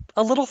 admittedly,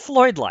 a little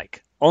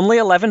Floyd-like. Only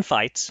 11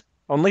 fights,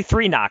 only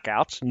 3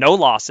 knockouts, no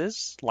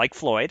losses, like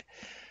Floyd.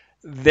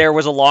 There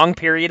was a long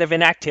period of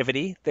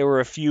inactivity. There were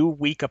a few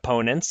weak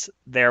opponents.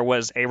 There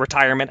was a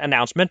retirement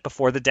announcement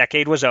before the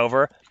decade was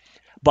over.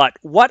 But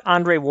what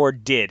Andre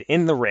Ward did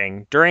in the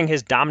ring during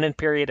his dominant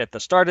period at the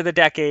start of the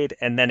decade,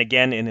 and then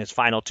again in his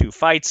final 2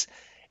 fights,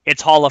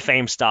 it's Hall of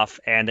Fame stuff,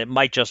 and it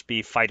might just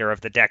be Fighter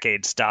of the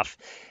Decade stuff.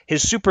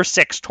 His Super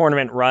 6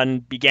 tournament run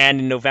began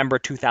in November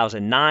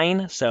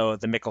 2009, so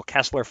the Mikkel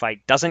Kessler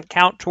fight doesn't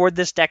count toward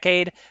this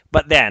decade,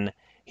 but then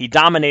he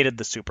dominated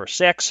the Super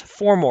 6,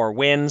 4 more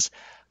wins,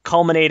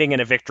 culminating in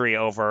a victory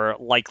over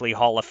likely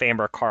Hall of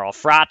Famer Carl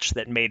Froch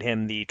that made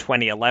him the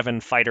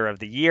 2011 Fighter of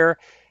the Year.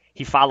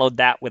 He followed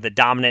that with a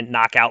dominant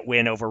knockout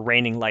win over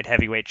reigning light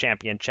heavyweight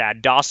champion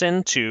Chad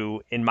Dawson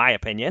to, in my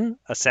opinion,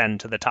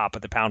 ascend to the top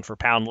of the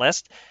pound-for-pound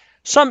list.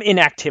 Some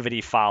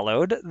inactivity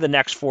followed. The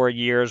next 4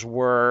 years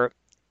were,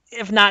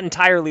 if not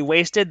entirely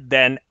wasted,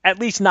 then at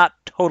least not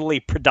totally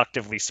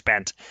productively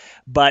spent.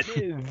 But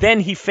then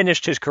he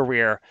finished his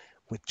career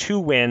with 2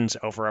 wins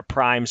over a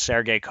prime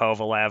Sergey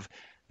Kovalev.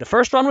 The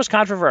first one was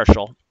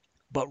controversial,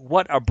 but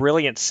what a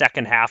brilliant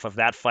second half of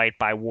that fight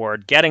by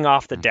Ward, getting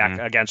off the deck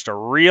against a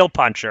real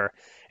puncher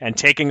and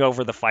taking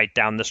over the fight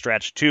down the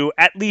stretch to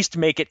at least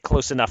make it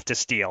close enough to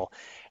steal.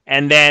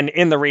 And then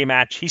in the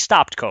rematch, he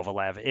stopped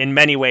Kovalev. In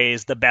many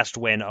ways, the best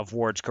win of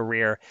Ward's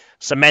career,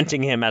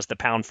 cementing him as the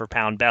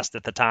pound-for-pound best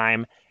at the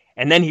time.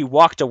 And then he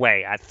walked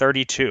away at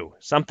 32,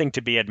 something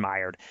to be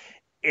admired.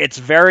 It's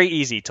very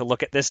easy to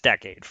look at this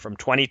decade, from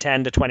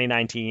 2010 to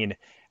 2019,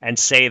 and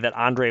say that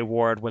Andre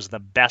Ward was the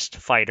best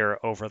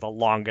fighter over the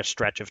longest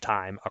stretch of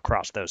time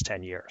across those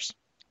 10 years.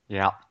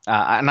 Yeah,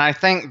 and I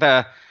think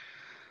the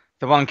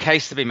one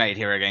case to be made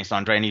here against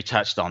Andre, and you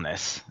touched on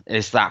this,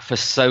 is that for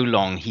so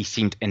long he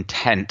seemed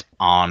intent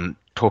on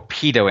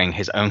torpedoing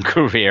his own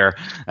career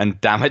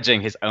and damaging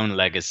his own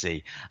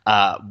legacy.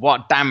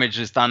 What damage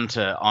was done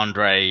to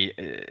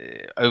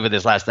Andre over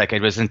this last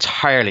decade was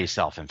entirely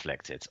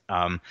self-inflicted.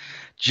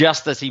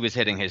 Just as he was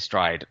hitting his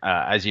stride,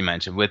 as you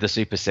mentioned, with the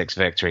Super 6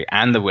 victory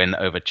and the win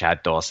over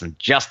Chad Dawson,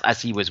 just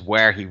as he was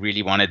where he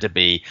really wanted to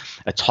be,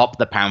 atop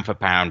the pound for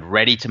pound,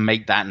 ready to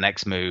make that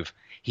next move,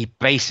 he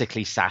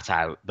basically sat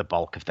out the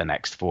bulk of the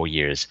next 4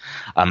 years,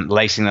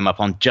 lacing them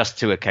up on just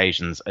 2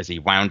 occasions as he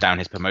wound down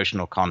his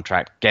promotional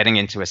contract, getting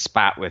into a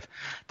spat with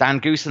Dan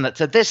Goossen that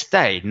to this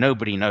day,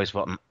 nobody knows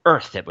what on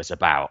earth it was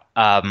about.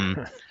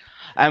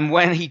 And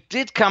when he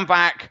did come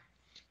back,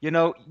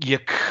 you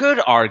could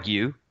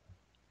argue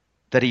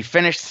that he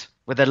finished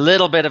with a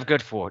little bit of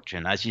good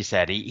fortune. As you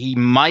said, he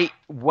might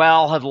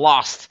well have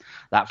lost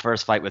that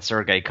first fight with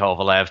Sergey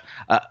Kovalev,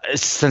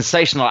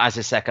 sensational as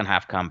his second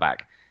half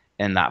comeback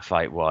in that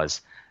fight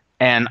was.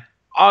 And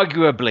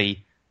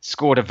arguably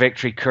scored a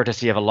victory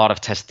courtesy of a lot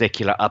of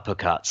testicular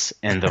uppercuts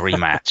in the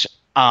rematch.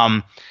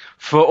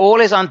 For all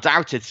his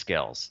undoubted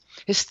skills,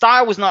 his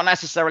style was not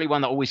necessarily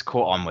one that always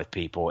caught on with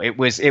people. It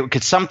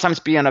could sometimes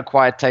be an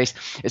acquired taste.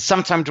 It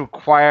sometimes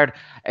required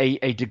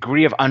a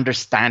degree of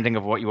understanding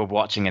of what you were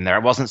watching in there.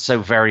 It wasn't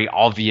so very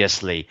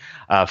obviously,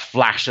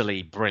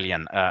 flashily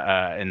brilliant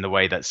in the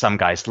way that some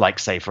guys, like,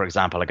 say, for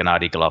example, a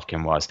Gennady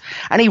Golovkin was.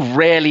 And he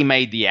rarely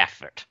made the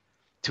effort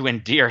to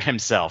endear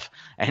himself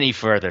any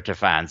further to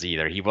fans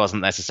either. He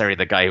wasn't necessarily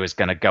the guy who was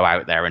going to go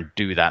out there and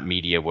do that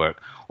media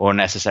work or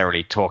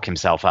necessarily talk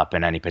himself up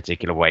in any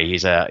particular way.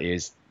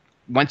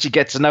 Once you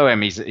get to know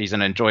him, he's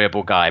an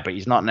enjoyable guy, but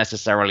he's not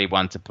necessarily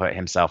one to put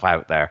himself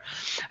out there.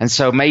 And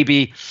so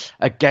maybe,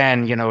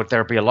 again,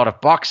 there'll be a lot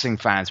of boxing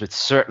fans would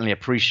certainly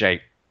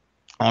appreciate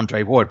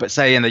Andre Ward. But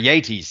say in the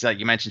 80s,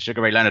 you mentioned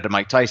Sugar Ray Leonard and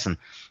Mike Tyson,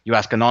 you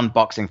ask a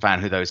non-boxing fan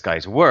who those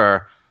guys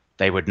were,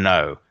 they would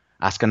know.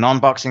 Ask a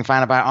non-boxing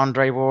fan about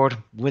Andre Ward,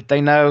 would they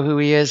know who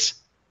he is?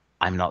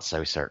 I'm not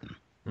so certain.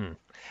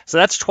 So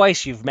that's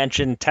twice you've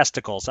mentioned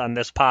testicles on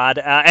this pod,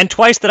 and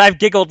twice that I've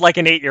giggled like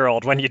an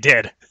 8-year-old when you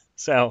did.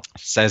 So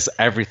says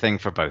everything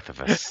for both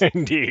of us.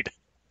 Indeed.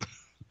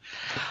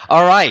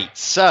 All right,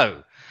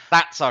 so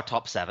that's our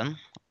top 7.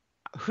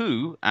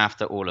 Who,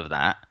 after all of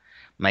that,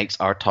 makes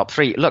our top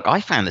 3? Look,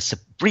 I found this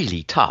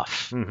really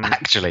tough,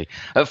 actually.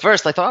 At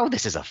first, I thought,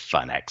 this is a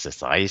fun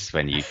exercise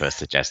when you first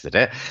suggested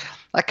it.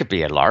 That could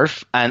be a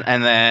larf. And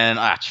then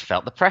I actually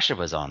felt the pressure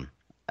was on,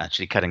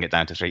 actually cutting it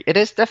down to 3. It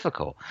is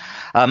difficult.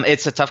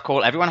 It's a tough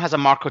call. Everyone has a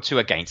mark or two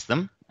against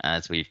them,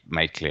 as we've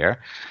made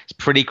clear. It's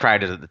pretty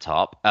crowded at the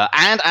top.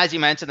 And as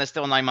you mentioned, there's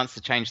still 9 months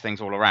to change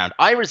things all around.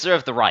 I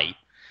reserve the right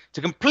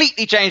to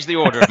completely change the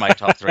order of my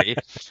top 3,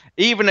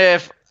 even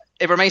if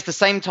it remains the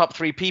same top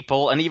 3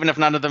 people, and even if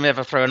none of them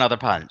ever throw another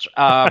punch.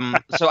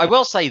 So I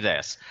will say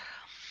this.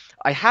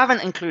 I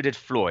haven't included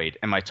Floyd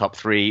in my top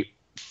 3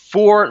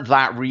 for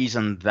that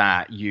reason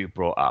that you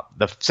brought up.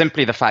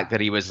 Simply the fact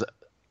that he was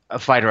a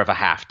fighter of a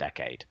half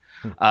decade.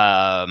 And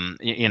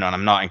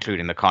I'm not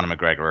including the Conor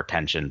McGregor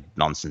retention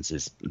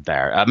nonsense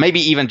there. Maybe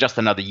even just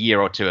another year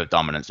or two of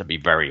dominance would be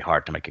very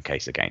hard to make a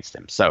case against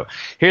him. So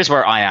here's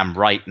where I am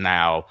right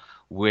now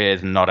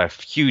with not a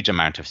huge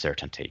amount of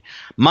certainty.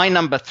 My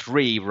number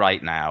 3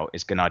 right now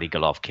is Gennady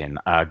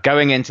Golovkin.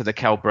 Going into the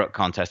Kell Brook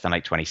contest in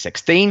late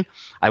 2016,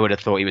 I would have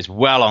thought he was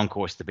well on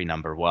course to be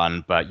number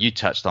 1, but you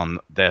touched on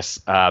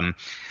this. He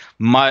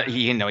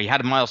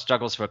had mild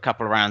struggles for a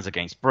couple of rounds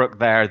against Brook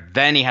there.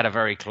 Then he had a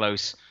very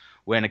close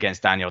win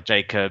against Daniel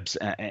Jacobs,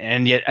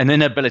 and yet an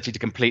inability to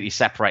completely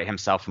separate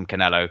himself from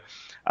Canelo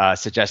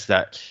suggests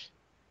that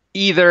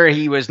either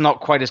he was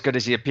not quite as good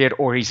as he appeared,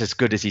 or he's as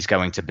good as he's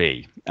going to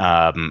be.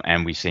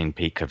 And we've seen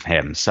peak of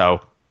him. So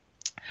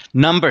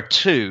number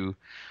 2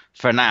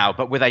 for now,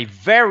 but with a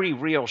very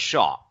real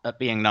shot at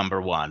being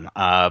number 1.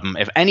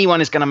 If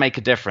anyone is going to make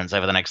a difference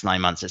over the next 9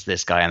 months, it's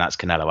this guy, and that's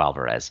Canelo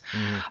Alvarez.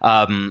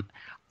 I'm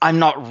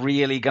not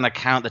really going to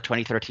count the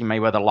 2013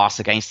 Mayweather loss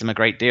against him a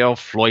great deal.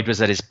 Floyd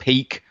was at his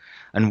peak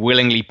and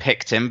willingly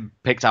picked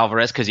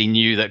Alvarez because he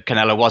knew that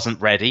Canelo wasn't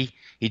ready.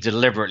 He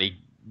deliberately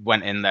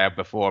went in there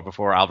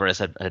before Alvarez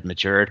had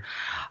matured.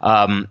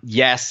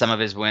 Yes, some of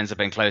his wins have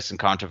been close and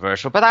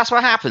controversial, but that's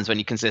what happens when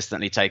you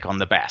consistently take on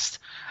the best.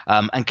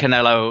 And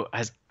Canelo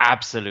has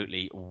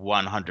absolutely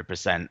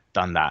 100%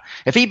 done that.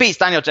 If he beats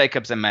Daniel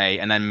Jacobs in May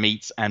and then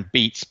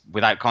beats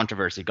without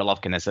controversy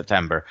Golovkin in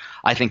September,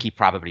 I think he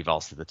probably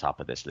vaults to the top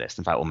of this list.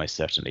 In fact, almost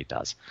certainly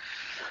does.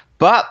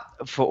 But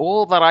for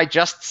all that I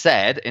just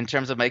said in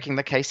terms of making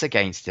the case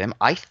against him,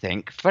 I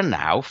think for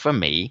now, for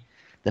me,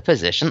 the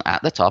position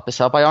at the top is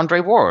held by Andre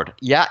Ward.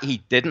 Yeah,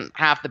 he didn't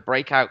have the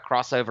breakout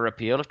crossover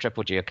appeal of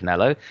Triple G or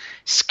Canelo.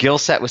 Skill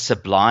set was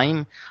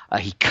sublime.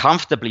 He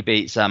comfortably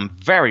beat some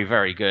very,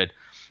 very good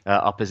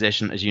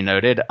opposition, as you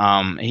noted.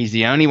 He's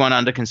the only one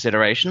under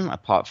consideration,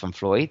 apart from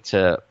Floyd,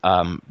 to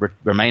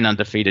remain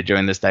undefeated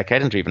during this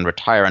decade and to even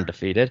retire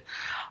undefeated.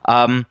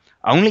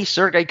 Only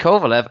Sergey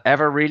Kovalev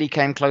ever really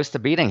came close to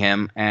beating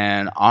him,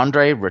 and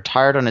Andre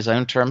retired on his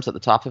own terms at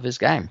the top of his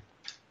game.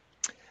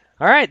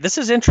 All right, this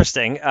is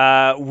interesting.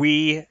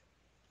 We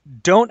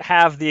don't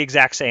have the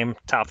exact same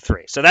top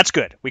 3, so that's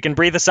good. We can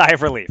breathe a sigh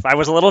of relief. I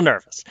was a little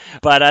nervous,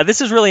 but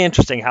this is really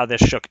interesting how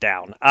this shook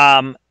down.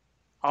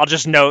 I'll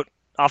just note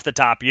off the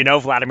top,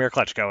 Vladimir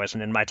Klitschko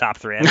isn't in my top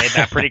 3. I made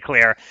that pretty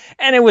clear,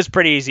 and it was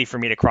pretty easy for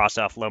me to cross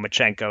off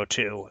Lomachenko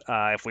too,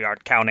 if we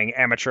aren't counting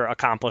amateur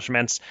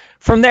accomplishments.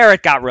 From there,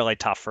 it got really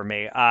tough for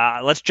me.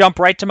 Let's jump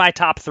right to my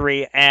top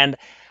 3, and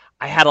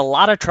I had a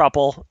lot of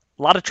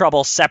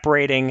trouble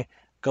separating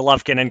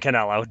Golovkin and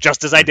Canelo,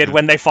 just as I did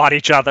when they fought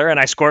each other, and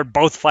I scored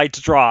both fights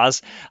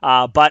draws.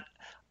 But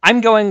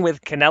I'm going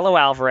with Canelo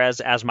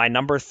Alvarez as my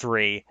number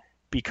 3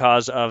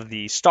 because of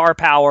the star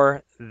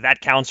power.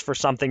 That counts for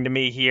something to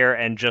me here,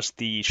 and just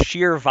the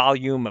sheer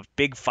volume of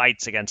big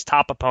fights against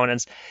top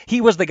opponents.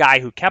 He was the guy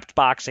who kept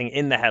boxing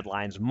in the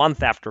headlines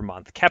month after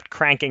month, kept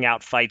cranking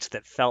out fights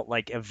that felt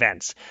like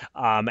events.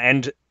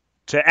 And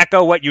to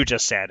echo what you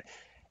just said,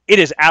 it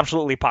is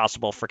absolutely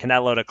possible for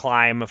Canelo to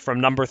climb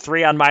from number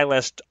 3 on my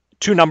list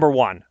to number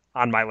 1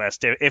 on my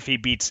list. If he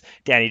beats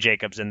Danny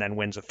Jacobs and then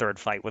wins a third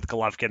fight with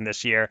Golovkin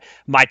this year,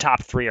 my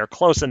top 3 are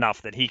close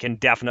enough that he can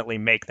definitely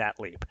make that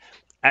leap.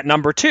 At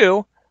number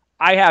 2,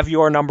 I have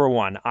your number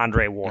 1,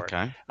 Andre Ward.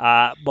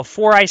 Okay.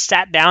 Before I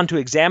sat down to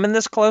examine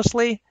this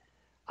closely,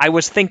 I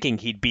was thinking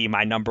he'd be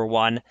my number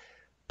 1,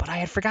 but I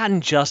had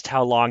forgotten just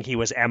how long he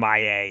was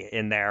MIA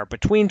in there.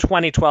 Between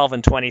 2012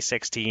 and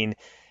 2016,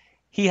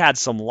 he had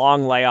some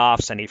long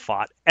layoffs, and he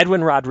fought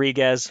Edwin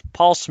Rodriguez,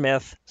 Paul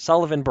Smith,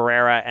 Sullivan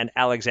Barrera, and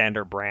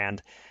Alexander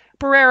Brand.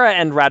 Barrera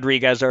and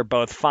Rodriguez are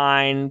both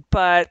fine,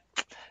 but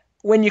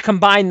when you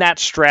combine that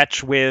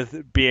stretch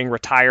with being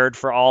retired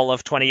for all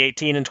of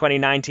 2018 and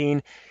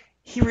 2019,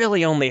 he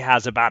really only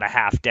has about a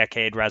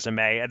half-decade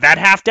resume. That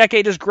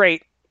half-decade is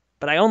great,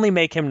 but I only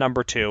make him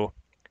number 2.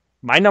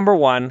 My number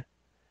 1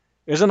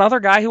 is another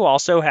guy who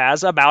also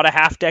has about a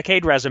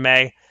half-decade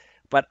resume,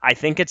 but I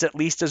think it's at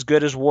least as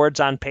good as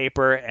Ward's on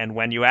paper, and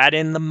when you add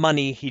in the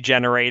money he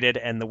generated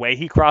and the way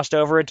he crossed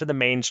over into the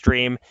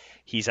mainstream,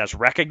 he's as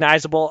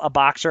recognizable a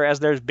boxer as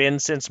there's been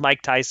since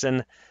Mike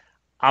Tyson.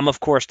 I'm,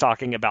 of course,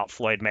 talking about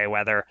Floyd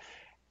Mayweather.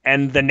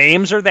 And the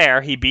names are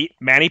there. He beat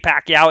Manny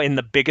Pacquiao in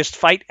the biggest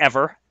fight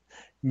ever,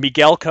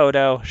 Miguel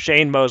Cotto,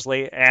 Shane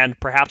Mosley, and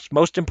perhaps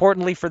most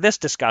importantly for this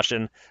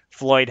discussion,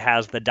 Floyd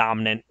has the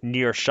dominant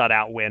near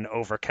shutout win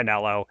over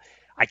Canelo.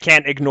 I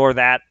can't ignore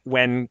that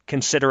when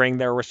considering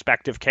their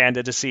respective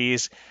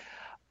candidacies.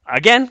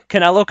 Again,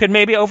 Canelo could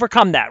maybe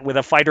overcome that with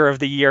a Fighter of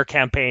the Year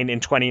campaign in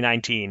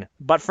 2019.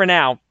 But for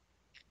now,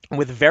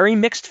 with very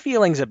mixed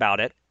feelings about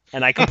it,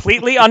 and I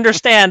completely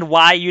understand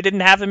why you didn't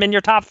have him in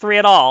your top 3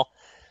 at all,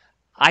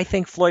 I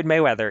think Floyd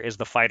Mayweather is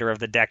the fighter of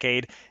the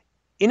decade,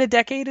 in a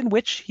decade in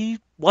which he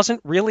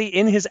wasn't really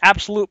in his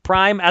absolute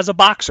prime as a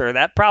boxer.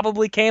 That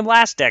probably came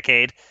last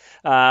decade.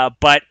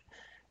 But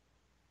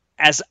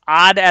as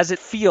odd as it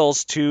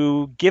feels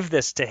to give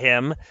this to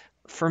him,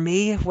 for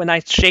me, when I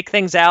shake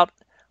things out,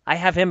 I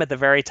have him at the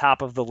very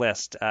top of the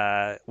list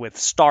with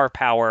star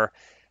power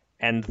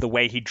and the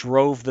way he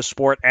drove the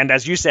sport, and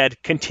as you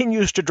said,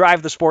 continues to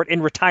drive the sport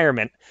in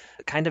retirement,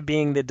 kind of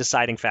being the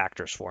deciding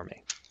factors for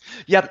me.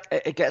 Yeah,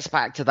 it gets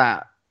back to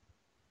that.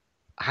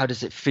 How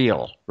does it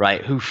feel,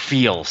 right? Who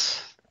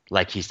feels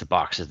like he's the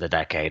boxer of the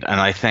decade? And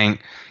I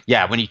think,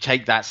 yeah, when you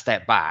take that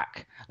step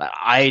back,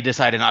 I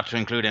decided not to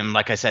include him,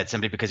 like I said,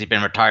 simply because he'd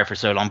been retired for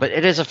so long. But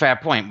it is a fair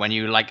point. When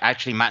you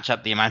actually match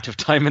up the amount of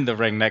time in the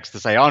ring next to,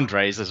 say,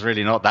 Andre's, there's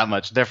really not that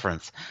much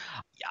difference.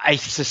 I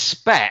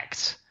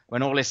suspect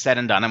when all is said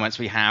and done, and once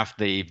we have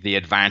the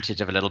advantage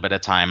of a little bit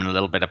of time and a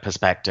little bit of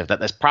perspective, that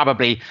there's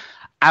probably,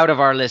 out of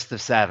our list of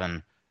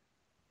 7,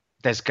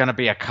 there's going to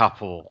be a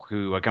couple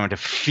who are going to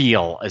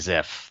feel as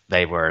if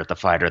they were the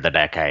fighter of the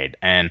decade.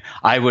 And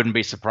I wouldn't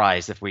be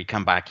surprised if we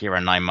come back here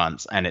in 9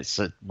 months and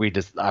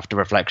after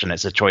reflection,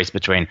 it's a choice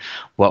between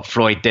what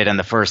Floyd did in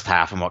the first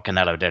half and what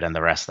Canelo did in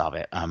the rest of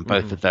it.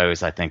 Both of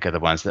those, I think, are the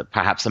ones that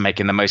perhaps are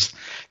making the most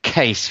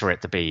case for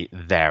it to be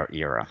their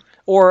era.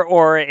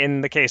 Or in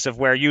the case of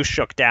where you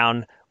shook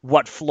down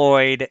what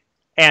Floyd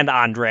and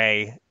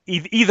Andre,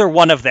 either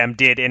one of them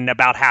did in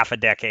about half a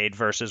decade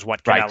versus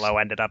what Canelo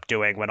ended up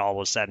doing when all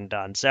was said and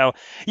done. So,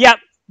 yeah,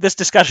 this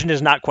discussion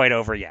is not quite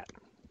over yet.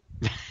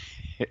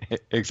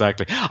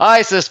 Exactly.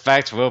 I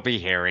suspect we'll be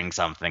hearing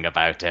something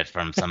about it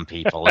from some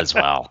people as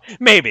well.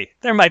 Maybe.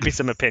 There might be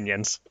some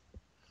opinions.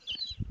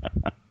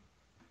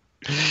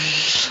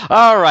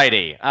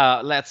 Alrighty,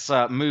 let's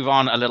move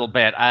on a little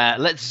bit.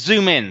 Let's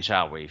zoom in,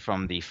 shall we,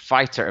 from the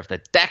fighter of the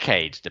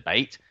decade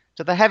debate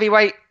to the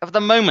heavyweight of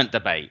the moment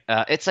debate.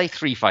 It's a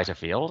 3-fighter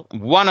field.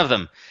 One of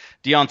them,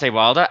 Deontay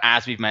Wilder,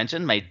 as we've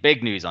mentioned, made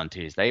big news on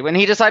Tuesday when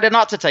he decided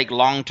not to take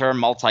long-term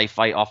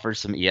multi-fight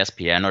offers from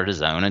ESPN or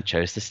DAZN and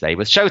chose to stay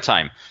with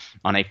Showtime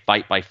on a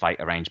fight-by-fight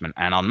arrangement.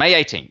 And on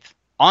May 18th,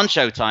 on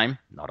Showtime,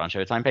 not on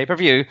Showtime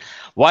pay-per-view,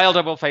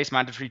 Wilder will face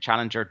mandatory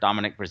challenger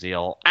Dominic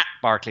Breazeale at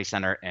Barclays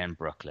Center in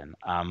Brooklyn.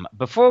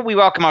 Before we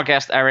welcome our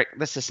guest, Eric,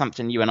 this is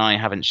something you and I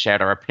haven't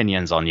shared our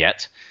opinions on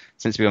yet,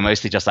 since we were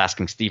mostly just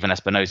asking Stephen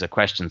Espinoza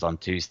questions on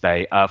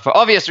Tuesday. For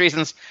obvious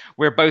reasons,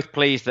 we're both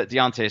pleased that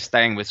Deontay is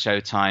staying with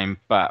Showtime,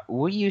 but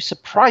were you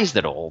surprised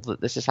at all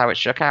that this is how it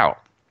shook out?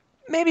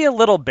 Maybe a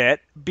little bit,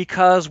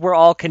 because we're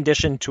all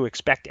conditioned to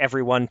expect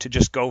everyone to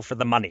just go for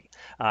the money.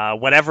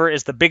 Whatever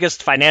is the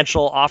biggest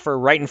financial offer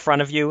right in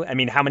front of you. I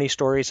mean, how many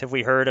stories have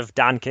we heard of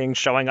Don King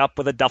showing up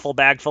with a duffel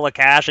bag full of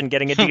cash and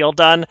getting a deal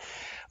done?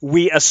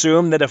 We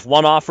assume that if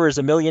one offer is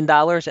 $1 million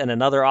and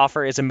another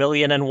offer is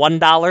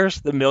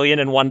 $1,001, the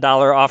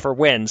 $1,001 offer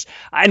wins.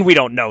 And we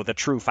don't know the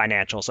true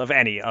financials of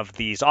any of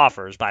these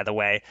offers, by the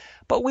way.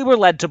 But we were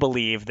led to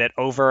believe that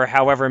over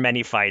however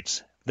many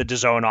fights, the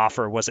DAZN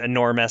offer was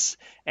enormous,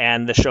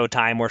 and the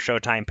Showtime or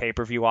Showtime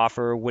pay-per-view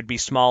offer would be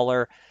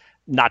smaller.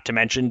 Not to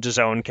mention,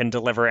 DAZN can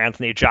deliver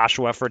Anthony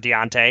Joshua for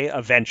Deontay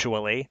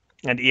eventually,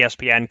 and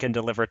ESPN can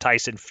deliver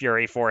Tyson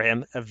Fury for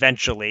him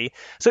eventually.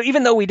 So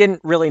even though we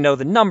didn't really know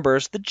the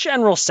numbers, the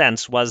general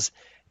sense was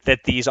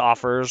that these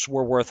offers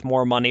were worth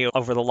more money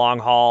over the long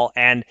haul,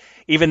 and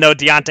even though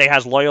Deontay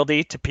has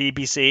loyalty to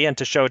PBC and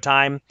to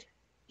Showtime,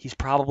 he's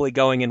probably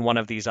going in one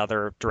of these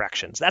other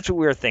directions. That's what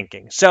we were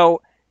thinking.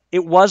 So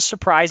it was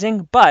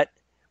surprising, but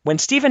when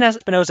Steven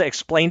Espinoza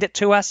explained it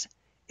to us,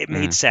 it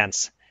made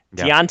sense.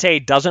 Yeah.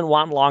 Deontay doesn't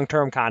want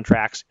long-term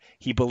contracts.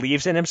 He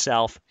believes in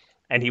himself,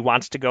 and he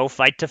wants to go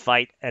fight to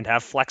fight and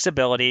have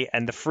flexibility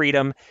and the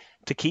freedom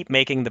to keep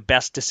making the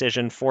best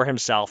decision for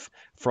himself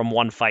from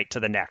one fight to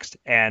the next.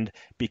 And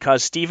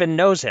because Steven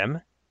knows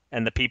him,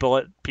 and the people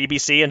at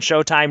PBC and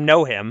Showtime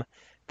know him,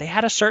 they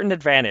had a certain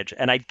advantage.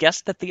 And I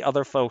guess that the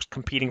other folks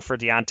competing for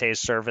Deontay's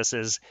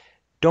services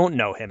don't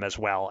know him as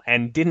well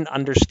and didn't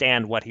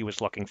understand what he was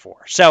looking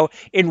for. So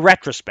in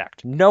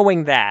retrospect,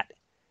 knowing that,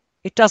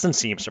 it doesn't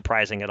seem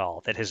surprising at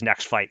all that his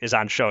next fight is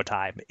on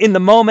Showtime. In the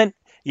moment,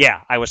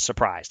 yeah, I was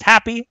surprised.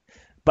 Happy,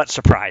 but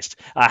surprised.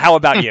 How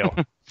about you?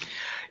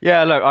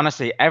 Yeah, look,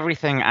 honestly,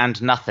 everything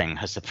and nothing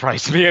has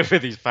surprised me over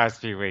these past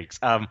few weeks.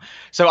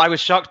 So I was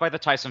shocked by the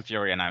Tyson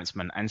Fury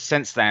announcement. And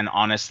since then,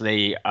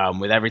 honestly,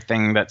 with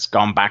everything that's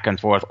gone back and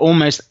forth,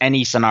 almost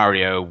any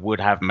scenario would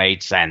have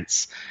made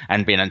sense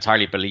and been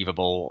entirely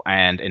believable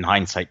and, in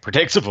hindsight,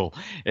 predictable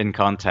in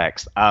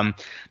context.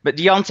 But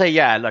Deontay,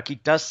 yeah, look, he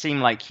does seem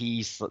like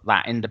he's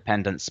that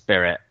independent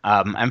spirit.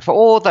 And for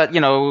all that,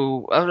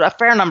 a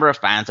fair number of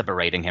fans are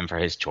berating him for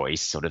his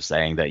choice, sort of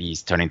saying that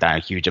he's turning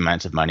down huge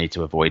amounts of money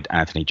to avoid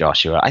Anthony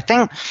Joshua.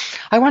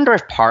 I wonder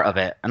if part of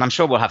it, and I'm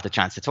sure we'll have the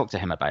chance to talk to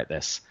him about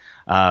this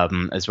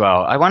as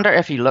well. I wonder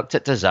if he looked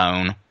at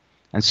DAZN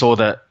and saw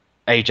that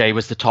AJ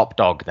was the top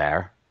dog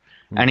there,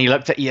 and he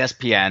looked at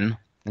ESPN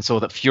and saw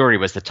that Fury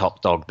was the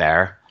top dog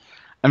there,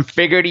 and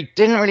figured he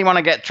didn't really want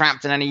to get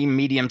trapped in any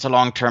medium to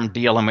long-term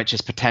deal in which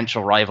his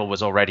potential rival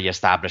was already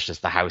established as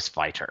the house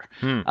fighter.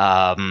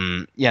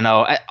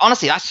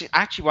 Honestly,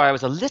 actually why I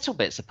was a little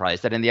bit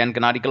surprised that in the end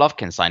Gennady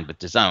Golovkin signed with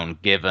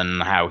DAZN, given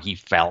how he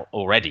felt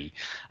already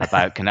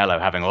about Canelo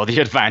having all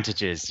the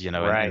advantages, in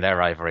their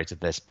rivalry to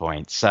this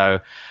point. So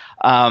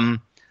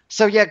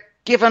yeah,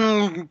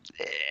 given...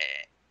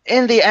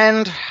 In the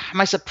end,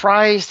 am I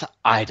surprised?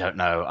 I don't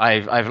know.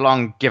 I've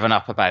long given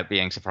up about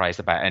being surprised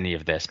about any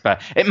of this,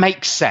 but it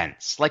makes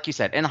sense. Like you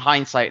said, in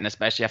hindsight, and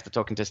especially after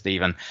talking to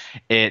Steven,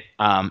 it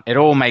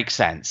all makes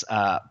sense.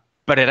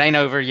 But it ain't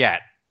over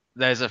yet.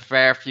 There's a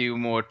fair few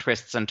more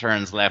twists and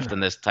turns left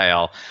in this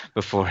tale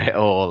before it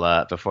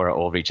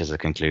all reaches a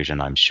conclusion,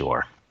 I'm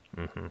sure.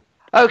 Mm-hmm.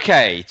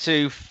 Okay,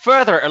 to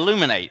further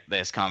illuminate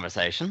this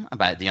conversation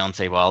about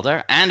Deontay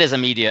Wilder and his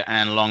immediate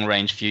and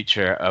long-range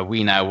future,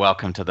 we now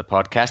welcome to the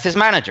podcast his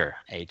manager,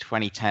 a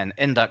 2010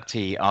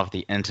 inductee of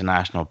the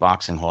International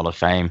Boxing Hall of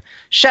Fame,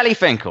 Shelly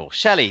Finkel.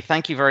 Shelly,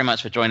 thank you very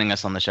much for joining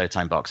us on the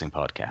Showtime Boxing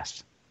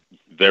Podcast.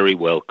 Very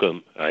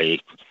welcome. I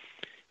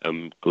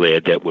am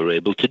glad that we're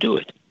able to do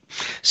it.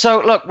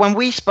 So, look, when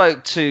we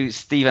spoke to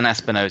Steven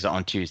Espinoza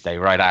on Tuesday,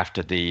 right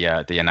after the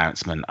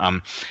announcement,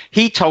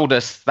 he told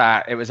us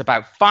that it was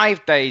about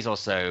 5 days or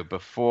so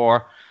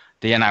before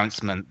the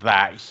announcement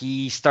that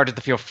he started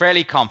to feel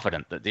fairly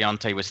confident that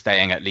Deontay was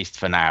staying, at least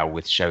for now,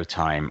 with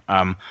Showtime.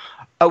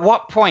 At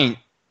what point,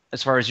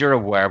 as far as you're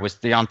aware, was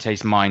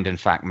Deontay's mind, in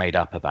fact, made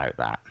up about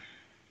that?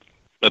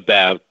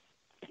 About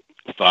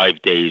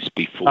 5 days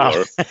before.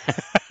 Oh.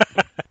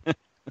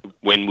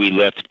 When we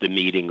left the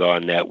meeting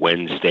on that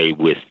Wednesday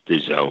with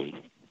DAZN.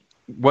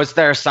 Was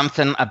there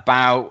something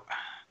about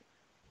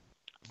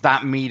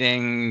that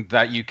meeting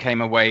that you came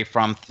away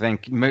from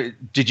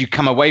did you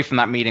come away from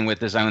that meeting with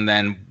DAZN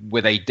then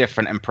with a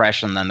different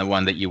impression than the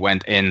one that you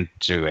went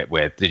into it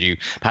with? Did you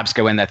perhaps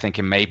go in there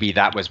thinking maybe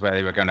that was where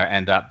they were going to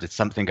end up? Did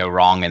something go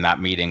wrong in that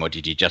meeting, or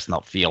did you just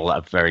not feel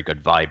a very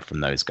good vibe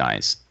from those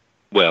guys?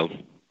 Well,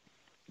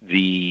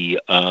 the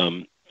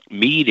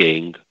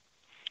meeting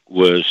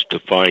was to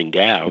find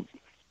out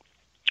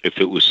if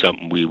it was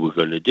something we were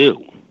going to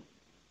do.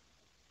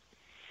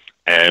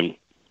 And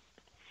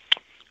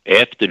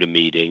after the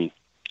meeting,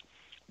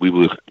 we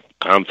were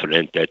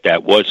confident that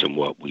that wasn't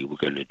what we were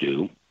going to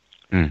do.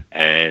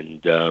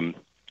 And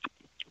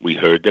we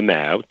heard them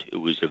out. It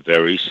was a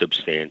very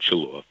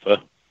substantial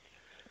offer.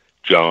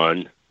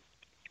 John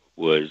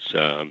was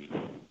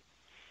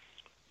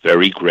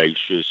very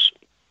gracious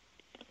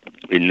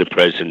in the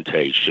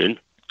presentation,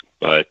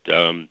 but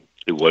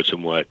it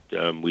wasn't what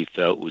we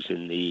felt was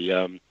in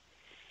the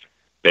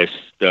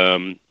best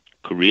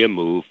career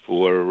move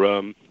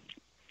for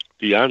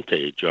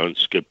Deontay. John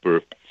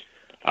Skipper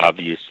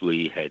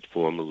obviously had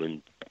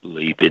formerly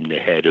been the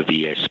head of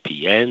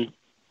ESPN.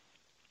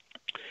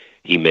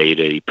 He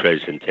made a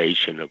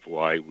presentation of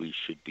why we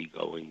should be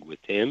going with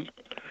him.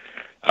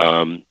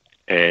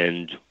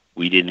 And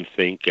we didn't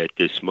think at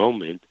this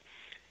moment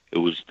it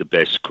was the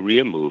best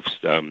career moves.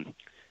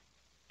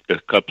 A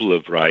couple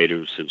of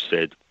writers have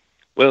said,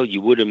 well,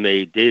 you would have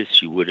made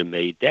this, you would have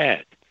made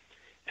that.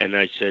 And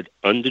I said,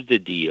 under the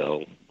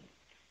deal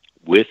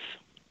with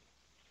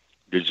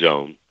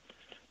DAZN,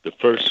 the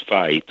first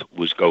fight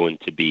was going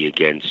to be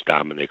against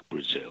Dominic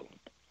Breazeale.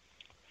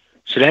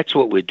 So that's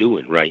what we're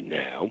doing right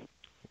now.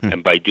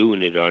 And by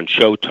doing it on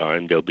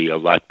Showtime, there'll be a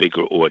lot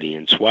bigger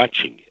audience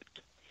watching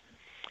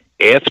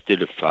it. After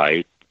the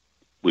fight,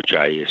 which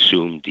I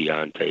assume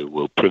Deontay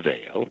will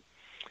prevail,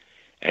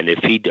 and if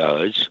he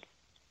does,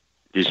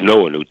 there's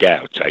no one who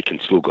doubts. I can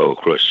still go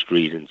across the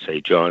street and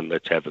say, John,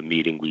 let's have a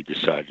meeting. We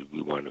decided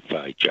we want to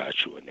fight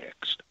Joshua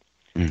next.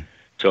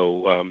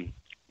 So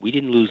we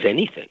didn't lose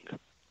anything.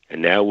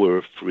 And now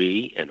we're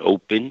free and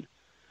open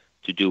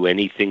to do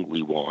anything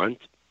we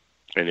want.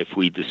 And if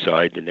we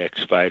decide the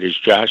next fight is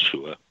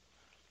Joshua,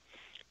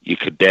 you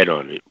could bet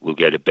on it. We'll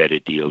get a better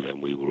deal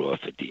than we were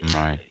offered the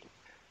other day.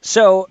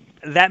 So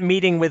that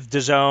meeting with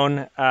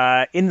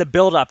DAZN, in the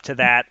build-up to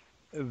that,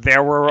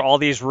 there were all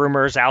these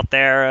rumors out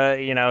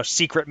there,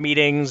 secret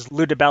meetings,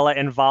 Lou DiBella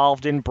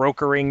involved in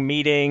brokering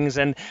meetings,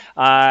 and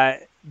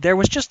there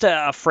was just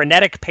a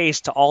frenetic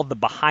pace to all the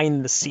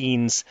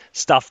behind-the-scenes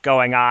stuff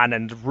going on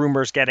and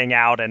rumors getting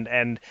out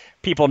and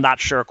people not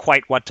sure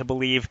quite what to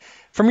believe.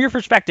 From your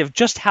perspective,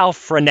 just how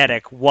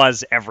frenetic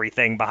was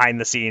everything behind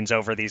the scenes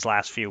over these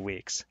last few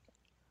weeks?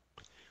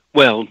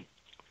 Well,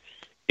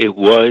 it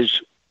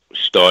was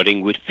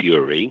starting with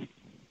Fury.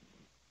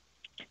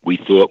 We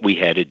thought we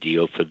had a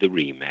deal for the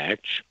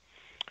rematch.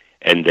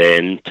 And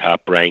then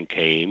Top Rank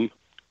came,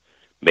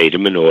 made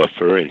him an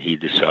offer, and he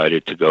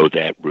decided to go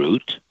that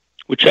route,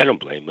 which I don't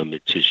blame him.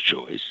 It's his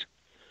choice.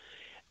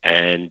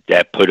 And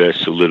that put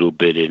us a little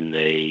bit in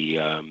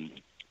a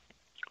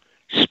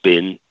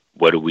spin.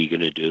 What are we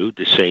going to do?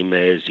 The same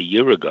as a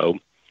year ago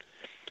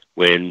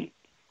when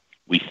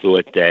we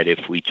thought that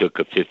if we took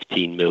a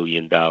 $15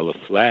 million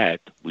flat,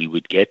 we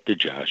would get the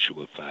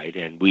Joshua fight,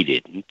 and we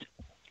didn't.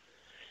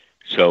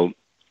 So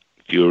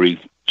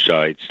Fury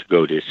decides to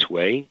go this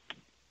way.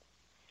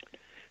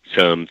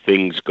 Some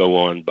things go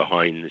on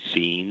behind the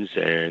scenes,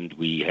 and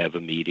we have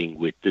a meeting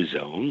with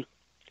DAZN.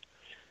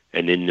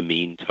 And in the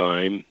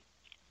meantime,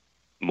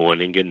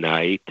 morning and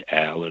night,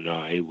 Al and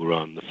I were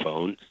on the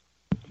phone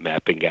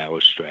mapping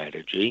our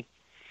strategy,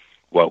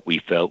 what we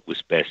felt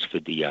was best for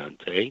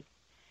Deontay.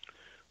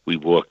 We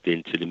walked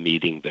into the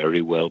meeting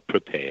very well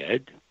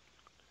prepared,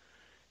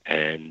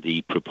 and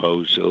the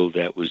proposal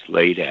that was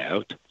laid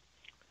out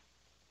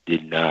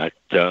did not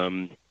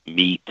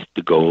meet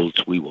the goals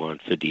we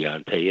want for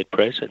Deontay at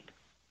present.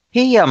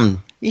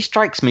 He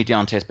strikes me,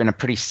 Deontay, as being a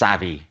pretty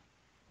savvy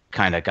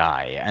kind of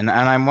guy, and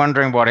I'm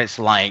wondering what it's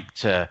like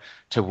to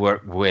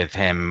work with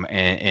him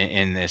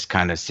in this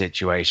kind of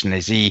situation.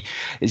 Is he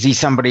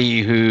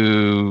somebody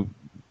who,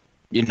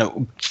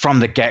 from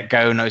the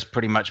get-go knows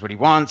pretty much what he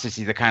wants? Is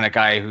he the kind of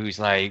guy who's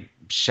like,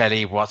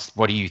 Shelley, what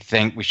do you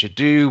think we should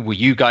do? Were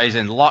you guys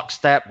in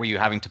lockstep? Were you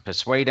having to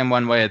persuade him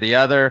one way or the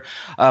other?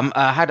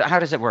 How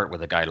does it work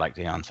with a guy like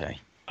Deontay?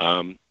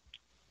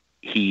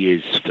 He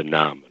is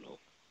phenomenal.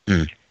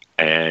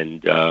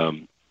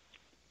 And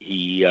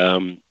he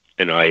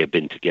and I have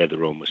been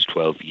together almost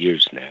 12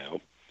 years now.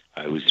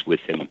 I was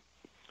with him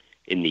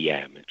in the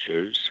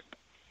amateurs.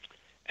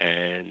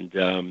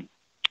 And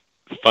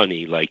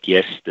funny, like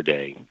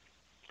yesterday,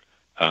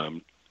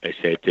 I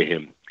said to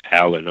him,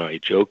 Al and I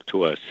joked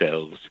to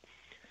ourselves,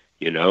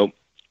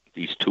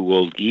 these two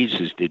old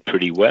geezers did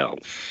pretty well.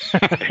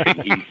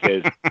 And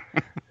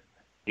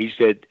he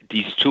said,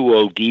 these two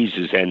old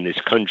geezers and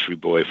this country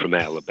boy from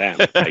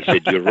Alabama. I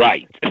said, you're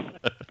right.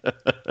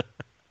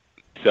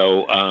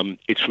 So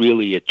it's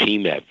really a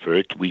team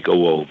effort. We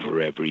go over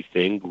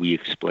everything. We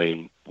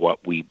explain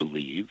what we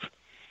believe.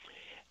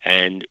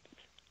 And,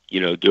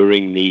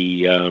 during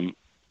the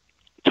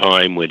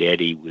time when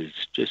Eddie was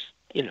just,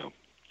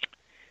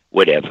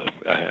 whatever.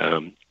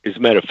 As a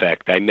matter of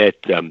fact, I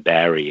met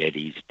Barry,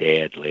 Eddie's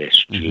dad,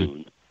 last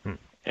June.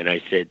 And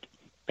I said,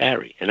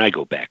 Barry, and I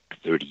go back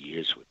 30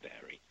 years with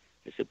Barry.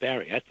 I said,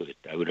 Barry, I thought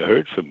I would have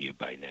heard from you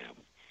by now.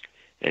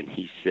 And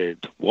he said,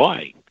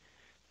 why?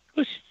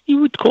 Because you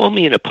would call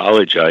me and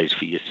apologize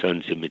for your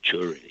son's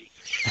immaturity.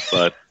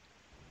 But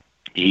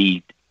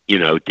he,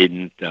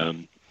 didn't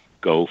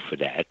go for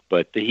that.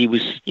 But he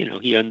was,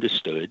 he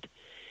understood.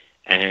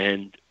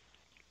 And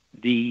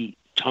the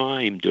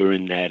time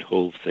during that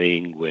whole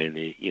thing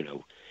when,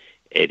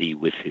 Eddie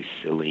with his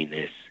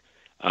silliness,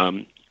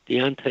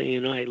 Deontay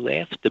and I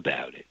laughed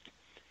about it.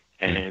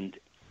 And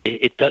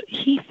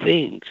he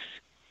thinks,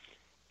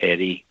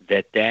 Eddie,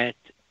 that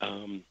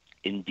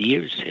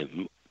endears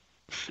him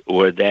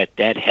or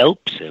that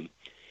helps him.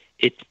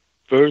 It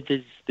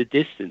furthers the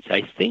distance.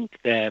 I think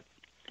that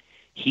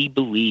he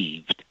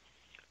believed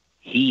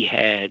he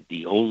had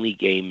the only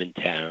game in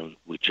town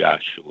with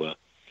Joshua,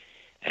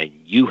 and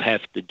you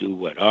have to do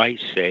what I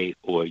say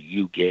or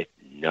you get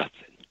nothing.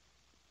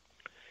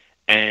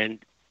 And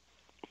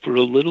for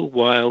a little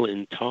while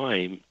in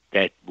time,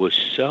 that was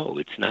so.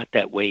 It's not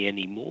that way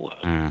anymore.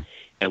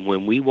 And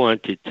when we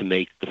wanted to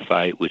make the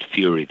fight with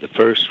Fury, the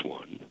first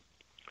one,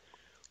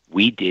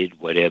 we did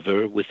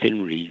whatever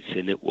within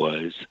reason it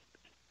was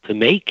to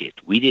make it.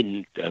 We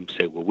didn't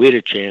say, well, we're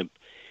the champ,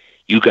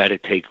 you got to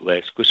take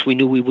less, because we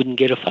knew we wouldn't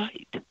get a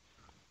fight.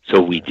 So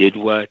we did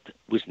what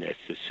was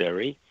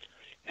necessary.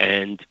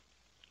 And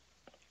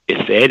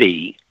if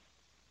Eddie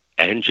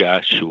and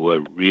Joshua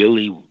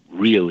really,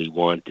 really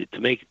wanted to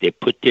make it, they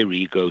put their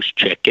egos,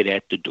 check it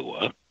at the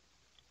door,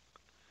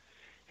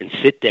 and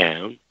sit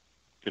down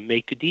and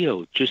make a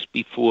deal. Just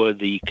before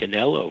the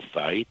Canelo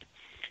fight,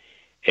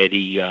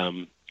 Eddie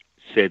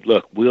said,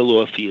 look, we'll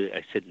offer you.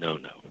 I said, no.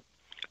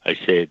 I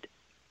said,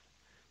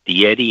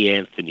 the Eddie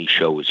Anthony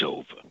show is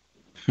over.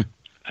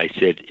 I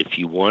said, if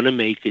you want to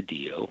make a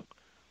deal,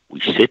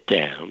 we sit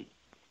down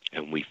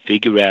and we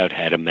figure out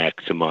how to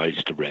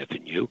maximize the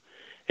revenue,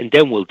 and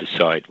then we'll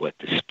decide what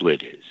the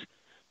split is.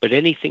 But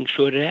anything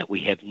short of that,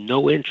 we have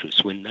no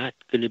interest. We're not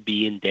going to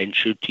be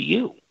indentured to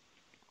you.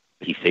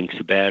 He thinks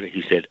about it.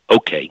 He said,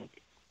 okay.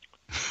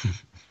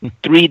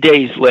 3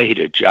 days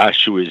later,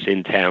 Joshua's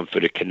in town for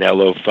the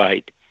Canelo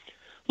fight.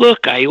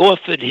 Look, I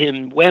offered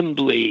him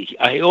Wembley.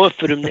 I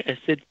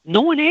said,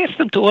 no one asked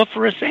him to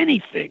offer us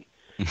anything.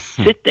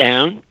 Sit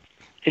down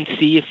and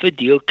see if a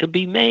deal can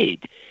be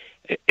made.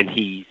 And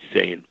he's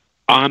saying,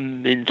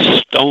 I'm in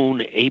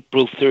Stone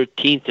April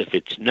 13th. If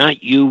it's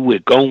not you, we're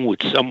going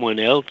with someone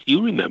else.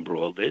 You remember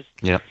all this.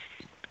 Yeah.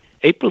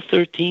 April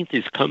 13th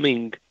is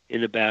coming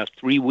in about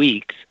 3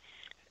 weeks.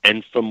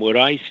 And from what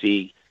I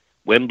see,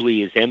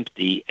 Wembley is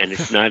empty, and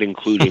it's not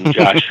including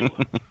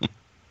Joshua.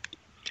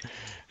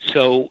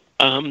 So,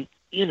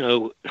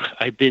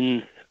 I've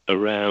been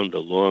around a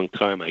long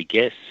time. I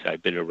guess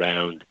I've been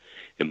around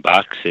in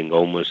boxing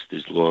almost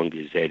as long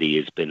as Eddie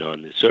has been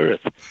on this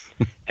earth.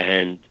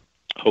 And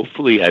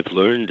hopefully I've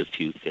learned a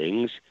few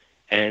things,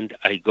 and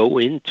I go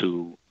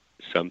into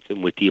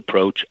something with the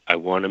approach, I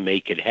want to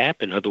make it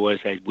happen. Otherwise,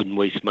 I wouldn't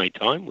waste my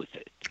time with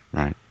it.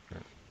 Right.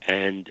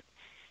 And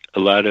a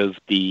lot of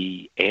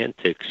the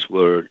antics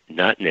were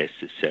not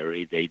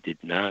necessary. They did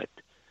not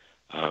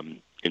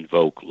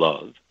invoke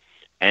love.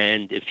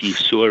 And if you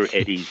saw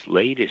Eddie's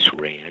latest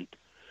rant,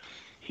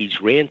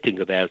 he's ranting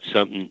about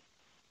something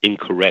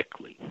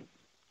incorrectly.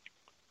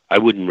 I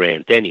wouldn't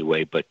rant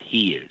anyway, but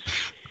he is.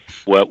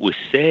 What was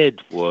said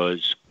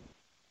was,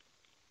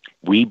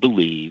 we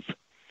believe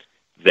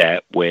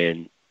that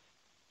when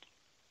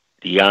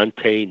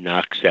Deontay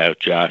knocks out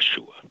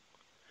Joshua,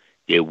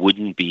 there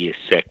wouldn't be a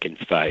second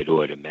fight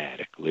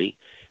automatically,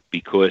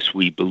 because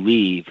we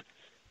believe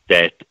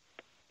that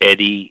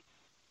Eddie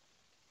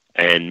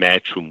and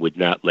Matchroom would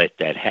not let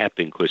that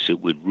happen, because it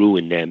would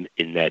ruin them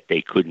in that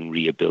they couldn't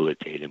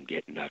rehabilitate him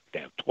getting knocked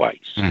out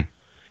twice.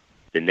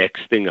 The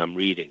next thing I'm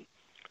reading,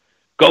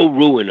 go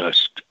ruin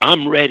us.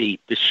 I'm ready.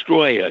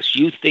 Destroy us.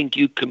 You think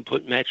you can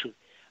put Matchroom?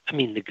 I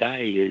mean, the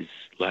guy is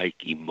like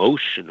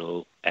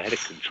emotional, out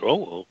of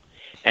control,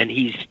 and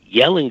he's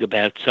yelling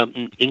about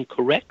something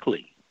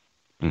incorrectly.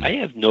 I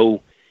have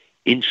no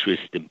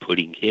interest in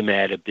putting him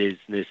out of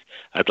business.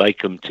 I'd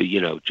like him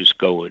to, just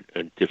go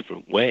a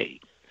different way.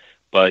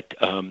 But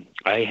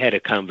I had a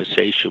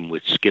conversation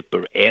with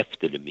Skipper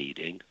after the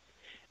meeting,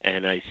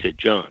 and I said,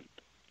 John,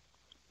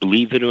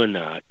 believe it or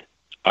not,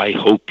 I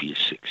hope you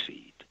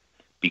succeed,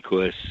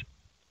 because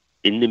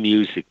in the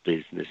music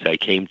business, I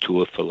came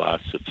to a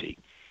philosophy.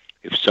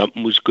 If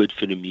something was good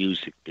for the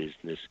music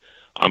business,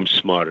 I'm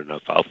smart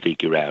enough. I'll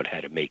figure out how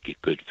to make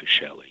it good for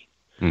Shelley.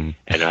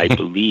 And I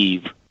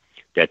believe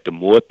that the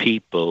more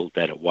people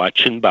that are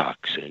watching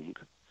boxing,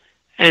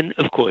 and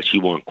of course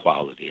you want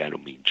quality, I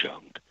don't mean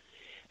junk,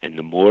 and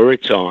the more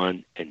it's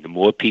on and the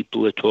more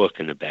people are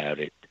talking about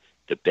it,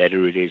 the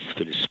better it is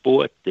for the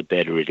sport, the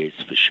better it is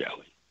for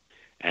Shelley.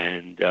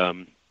 And,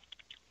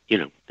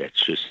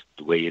 that's just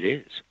the way it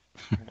is.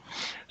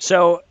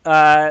 So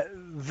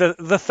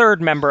the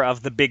third member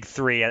of the big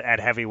three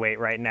at heavyweight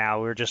right now,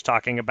 we were just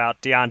talking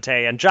about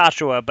Deontay and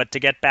Joshua, but to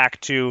get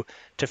back to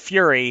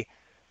Fury,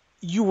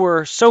 you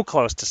were so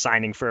close to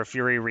signing for a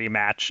Fury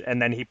rematch, and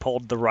then he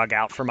pulled the rug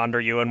out from under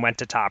you and went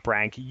to Top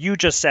Rank. You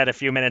just said a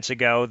few minutes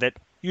ago that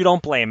you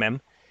don't blame him.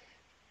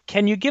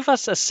 Can you give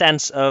us a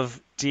sense of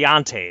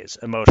Deontay's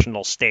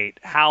emotional state,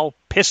 how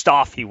pissed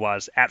off he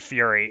was at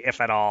Fury,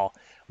 if at all,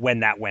 when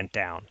that went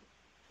down?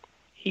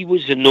 He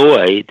was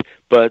annoyed,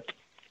 but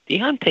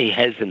Deontay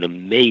has an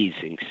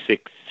amazing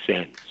sixth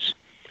sense.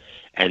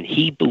 And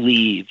he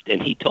believed,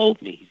 and he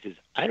told me, he says,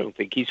 I don't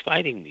think he's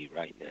fighting me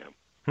right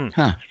now.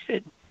 I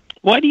said,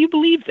 why do you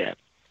believe that?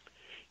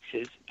 He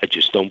says, I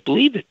just don't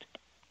believe it.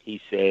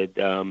 He said,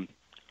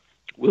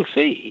 we'll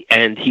see.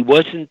 And he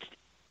wasn't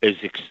as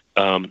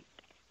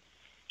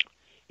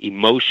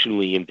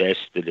emotionally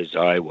invested as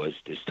I was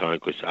this time,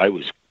 because I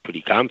was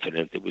pretty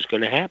confident it was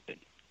going to happen.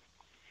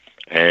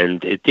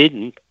 And it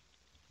didn't.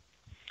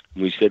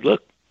 And we said,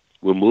 look,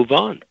 we'll move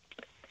on.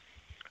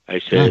 I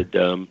said,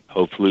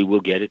 hopefully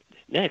we'll get it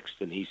next.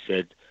 And he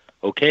said,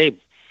 okay.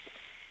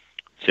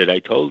 He said, I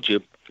told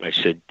you. I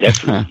said,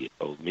 definitely you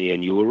told me,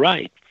 and you were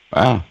right.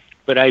 Wow.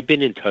 But I've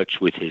been in touch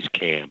with his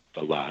camp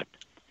a lot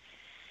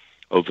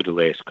over the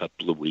last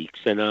couple of weeks,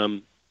 and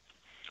I'm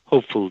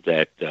hopeful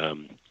that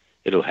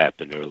it'll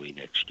happen early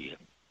next year.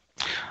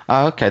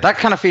 Okay, that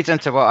kind of feeds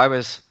into what I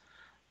was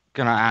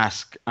going to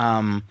ask.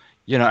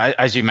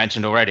 As you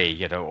mentioned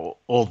already,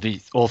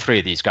 all three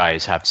of these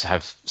guys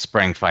have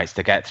spring fights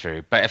to get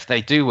through. But if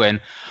they do win,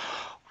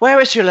 where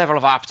is your level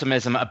of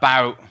optimism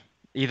about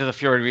either the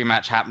Fury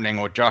rematch happening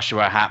or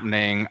Joshua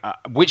happening?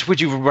 Which would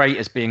you rate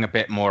as being a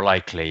bit more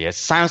likely? It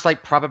sounds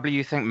like probably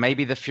you think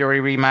maybe the Fury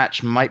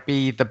rematch might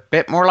be the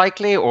bit more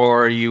likely,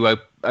 or are you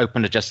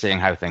open to just seeing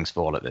how things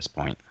fall at this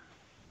point?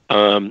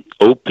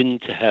 Open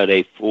to how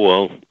they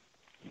fall.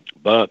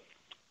 But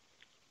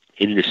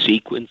in the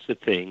sequence of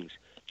things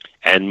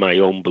and my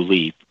own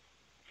belief,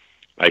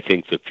 I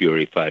think the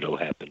Fury fight will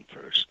happen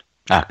first.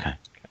 Okay.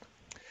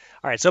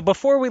 All right, so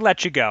before we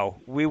let you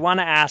go, we want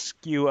to ask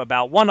you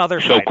about one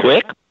other So fighter.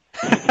 quick?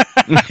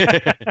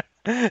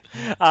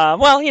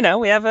 Well,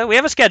 we have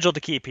a schedule to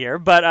keep here,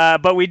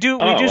 but we do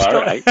still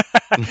all right.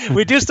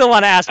 we do still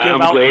want to ask you I'm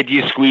about. glad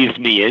you squeezed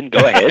me in. Go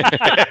ahead.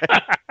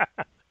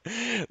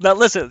 Now,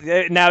 listen.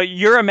 Now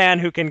you're a man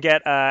who can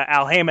get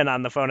Al Heyman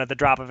on the phone at the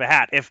drop of a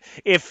hat.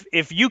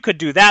 If you could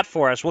do that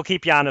for us, we'll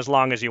keep you on as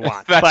long as you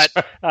want. But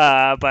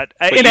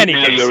in any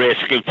case, you're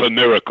asking for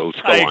miracles.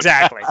 Go on.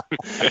 Exactly.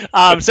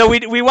 So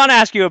we want to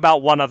ask you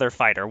about one other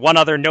fighter, one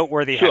other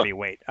noteworthy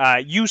heavyweight.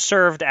 You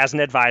served as an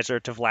advisor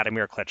to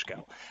Vladimir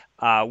Klitschko.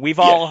 We've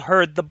all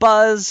heard the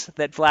buzz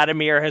that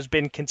Vladimir has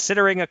been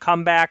considering a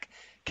comeback.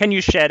 Can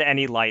you shed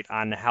any light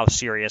on how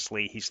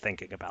seriously he's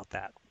thinking about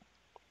that?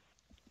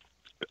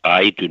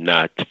 I do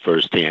not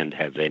firsthand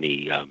have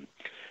any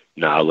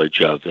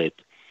knowledge of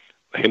it.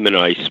 Him and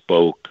I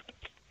spoke,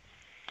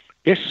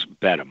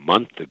 about a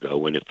month ago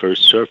when it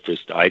first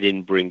surfaced. I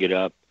didn't bring it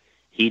up.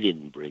 He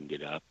didn't bring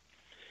it up.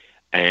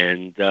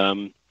 And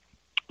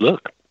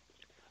look,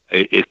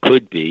 it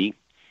could be.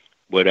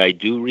 What I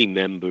do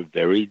remember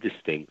very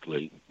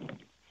distinctly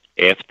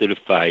after the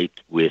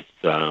fight with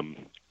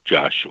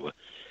Joshua,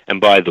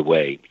 and by the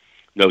way,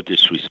 no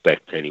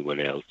disrespect to anyone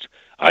else,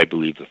 I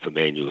believe if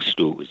Emmanuel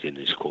Stewart was in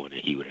his corner,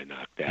 he would have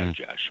knocked out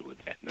Joshua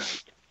that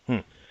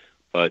night.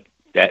 But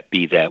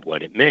be that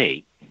what it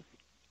may,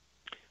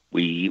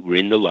 we were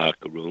in the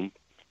locker room,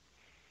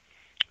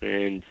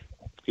 and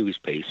he was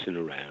pacing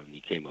around.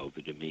 He came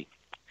over to me,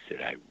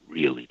 said, "I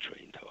really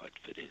trained hard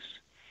for this."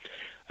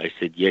 I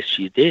said, "Yes,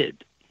 you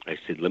did." I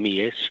said, "Let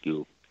me ask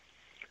you,"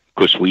 of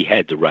course, we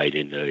had to write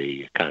in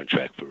a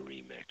contract for a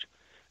rematch.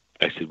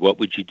 I said, "What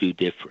would you do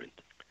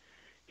different?"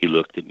 He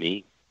looked at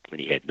me, and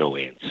he had no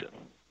answer.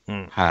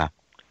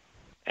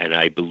 And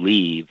I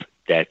believe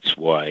that's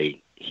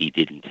why he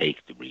didn't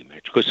take the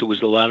rematch, because it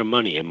was a lot of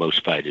money, and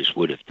most fighters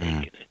would have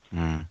taken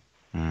it.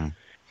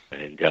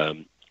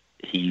 And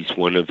he's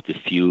one of the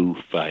few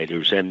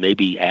fighters, and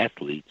maybe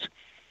athletes,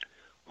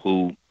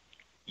 who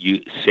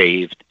you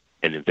saved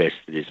and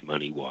invested his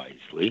money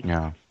wisely.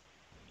 Yeah.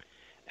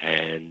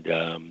 And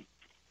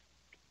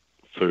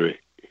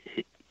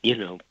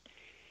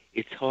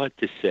it's hard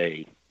to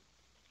say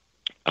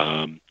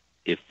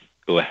if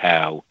or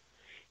how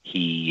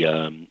he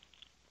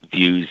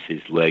views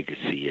his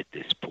legacy at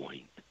this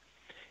point,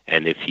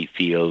 and if he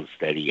feels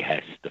that he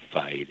has to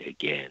fight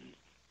again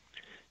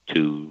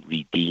to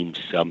redeem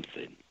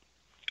something.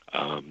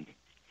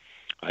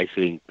 I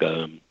think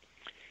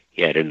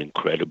he had an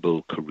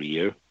incredible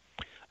career.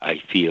 I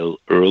feel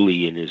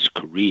early in his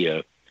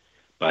career,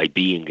 by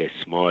being as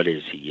smart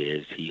as he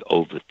is, he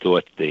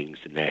overthought things,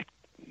 and that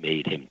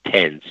made him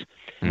tense,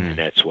 and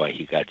that's why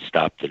he got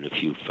stopped in a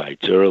few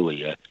fights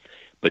earlier.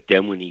 But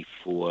then when he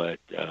fought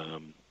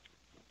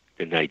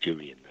the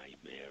Nigerian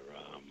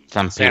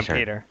nightmare, Sam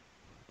Peter.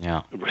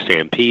 Yeah.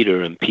 Sam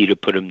Peter, and Peter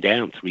put him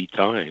down 3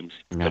 times,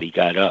 but he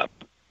got up.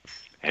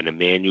 And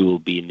Emmanuel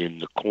being in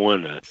the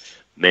corner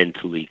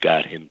mentally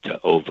got him to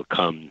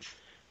overcome,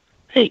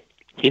 hey,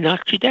 he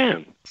knocked you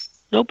down.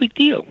 No big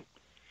deal.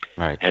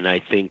 Right. And I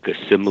think a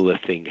similar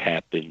thing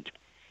happened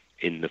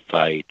in the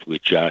fight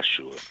with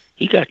Joshua.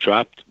 He got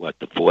dropped,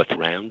 the 4th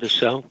round or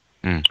so?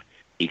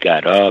 He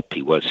got up.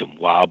 He wasn't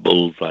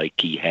wobbled like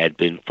he had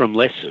been from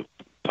lesser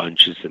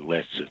punches and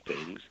lesser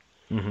things.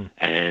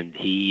 And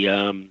he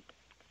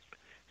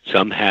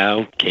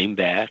somehow came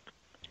back,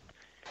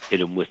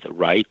 hit him with a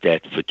right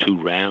that for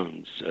 2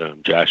 rounds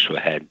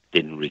Joshua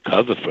didn't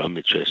recover from.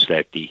 It's just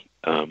that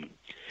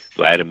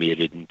Vladimir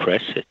didn't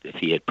press it. If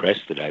he had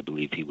pressed it, I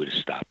believe he would have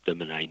stopped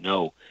him. And I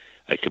know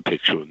I could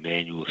picture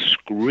Emmanuel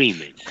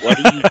screaming, "What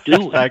are you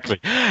doing?"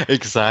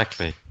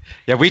 Exactly.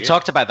 Yeah, we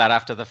talked about that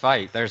after the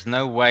fight. There's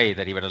no way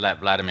that he would have let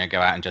Vladimir go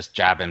out and just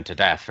jab him to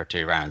death for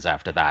 2 rounds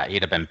after that.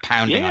 He'd have been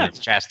pounding on his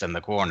chest in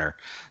the corner,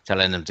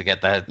 telling him to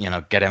get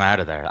him out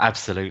of there.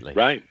 Absolutely.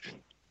 Right.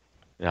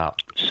 Yeah.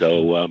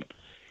 So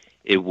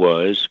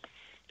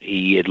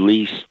he at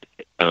least,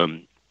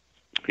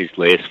 his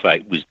last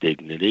fight was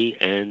dignity,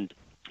 and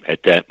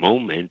at that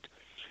moment,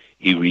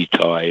 he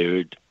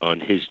retired on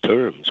his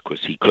terms,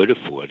 because he could have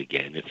fought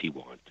again if he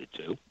wanted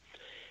to.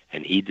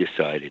 And he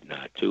decided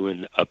not to,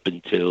 and up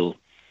until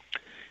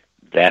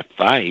that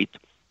fight,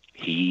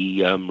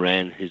 he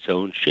ran his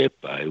own ship.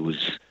 I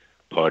was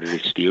part of the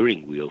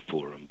steering wheel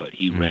for him, but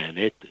he ran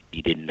it.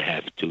 He didn't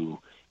have to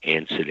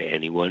answer to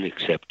anyone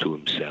except to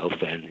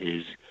himself and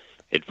his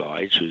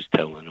advisors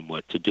telling him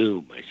what to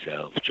do,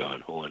 myself,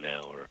 John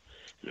Hornauer,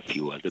 and a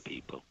few other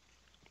people.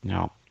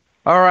 No.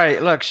 All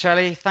right, look,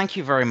 Shelley, thank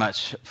you very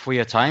much for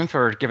your time,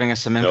 for giving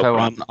us some info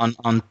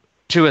on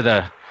 2 of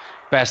the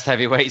best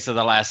heavyweights of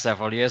the last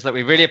several years. That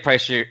we really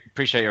appreciate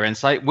your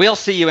insight. We'll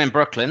see you in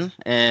Brooklyn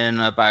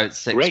in about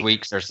 6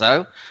 weeks or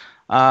so.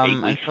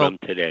 8 weeks from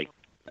today.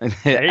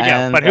 There you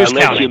go. But who's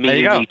counting? You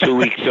meet me 2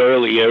 weeks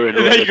earlier and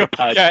there you go. The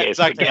podcast. Yeah,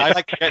 exactly. I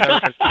like to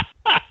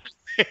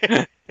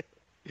get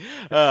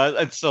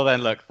Until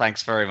then, look,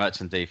 thanks very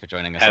much indeed for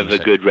joining us. Have a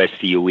good rest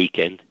of your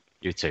weekend.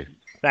 You too.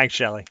 Thanks,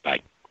 Shelley.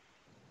 Bye.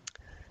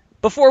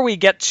 Before we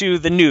get to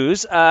the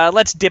news,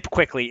 let's dip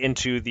quickly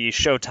into the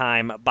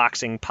Showtime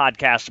Boxing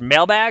Podcast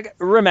mailbag.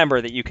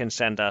 Remember that you can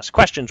send us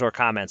questions or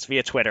comments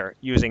via Twitter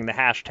using the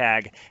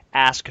hashtag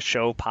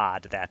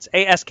AskShowPod. That's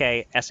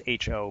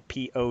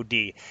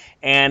AskShowPod.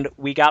 And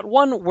we got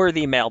one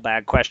worthy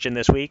mailbag question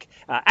this week.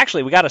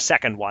 Actually, we got a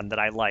second one that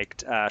I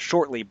liked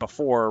shortly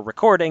before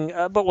recording,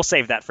 but we'll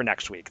save that for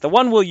next week. The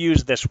one we'll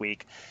use this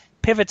week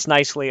pivots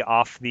nicely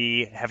off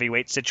the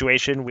heavyweight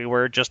situation we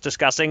were just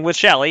discussing with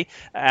Shelley,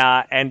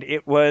 and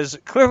it was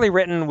clearly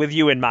written with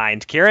you in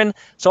mind, Kieran,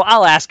 so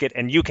I'll ask it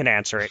and you can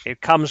answer it.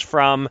 It comes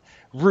from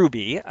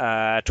Ruby,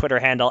 Twitter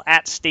handle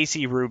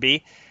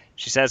 @StacyRuby.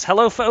 She says,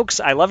 "Hello,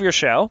 folks. I love your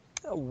show.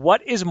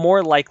 What is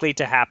more likely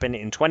to happen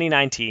in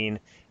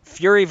 2019?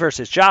 Fury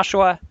versus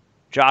Joshua,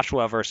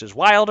 Joshua versus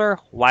Wilder,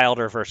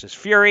 Wilder versus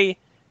Fury,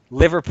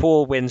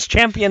 Liverpool wins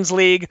Champions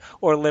League,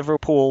 or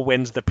Liverpool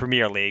wins the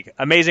Premier League?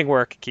 Amazing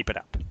work. Keep it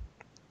up."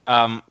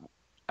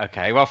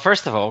 Okay, well,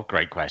 first of all,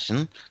 great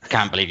question.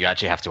 Can't believe you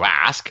actually have to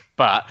ask.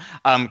 But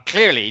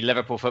clearly,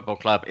 Liverpool Football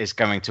Club is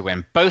going to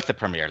win both the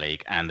Premier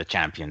League and the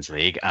Champions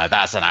League.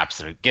 That's an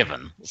absolute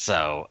given.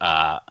 So,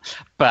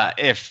 but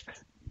if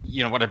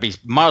you want to be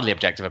mildly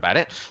objective about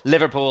it,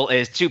 Liverpool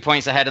is 2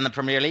 points ahead in the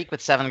Premier League with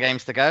 7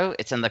 games to go.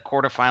 It's in the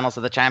quarterfinals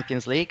of the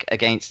Champions League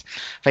against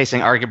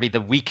facing arguably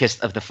the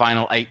weakest of the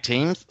final 8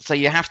 teams. So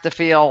you have to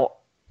feel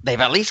they've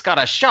at least got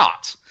a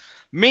shot.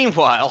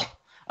 Meanwhile,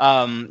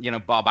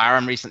 Bob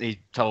Arum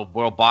recently told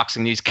World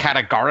Boxing News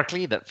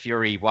categorically that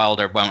Fury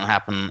Wilder won't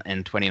happen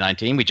in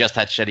 2019. We just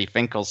had Shelley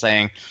Finkel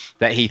saying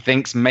that he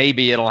thinks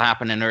maybe it'll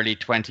happen in early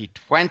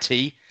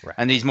 2020. Right.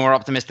 And he's more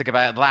optimistic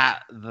about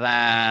that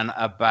than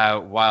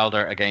about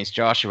Wilder against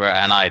Joshua.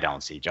 And I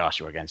don't see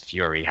Joshua against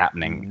Fury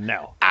happening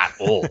at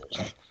all.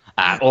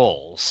 At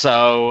all.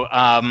 So,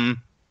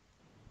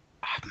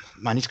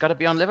 money's got to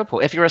be on Liverpool.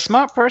 If you're a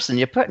smart person,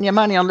 you're putting your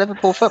money on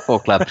Liverpool Football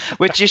Club,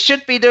 which you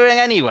should be doing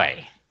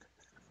anyway.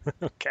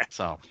 Okay.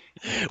 So,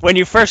 when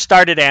you first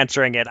started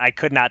answering it, I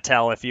could not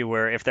tell if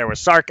there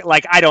was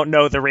I don't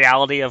know the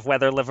reality of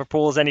whether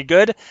Liverpool is any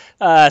good.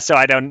 So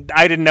I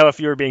didn't know if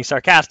you were being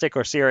sarcastic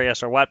or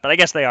serious or what, but I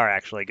guess they are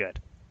actually good.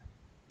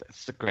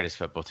 It's the greatest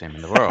football team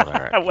in the world,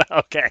 Eric. Well,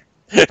 okay.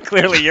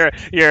 Clearly,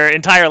 you're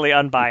entirely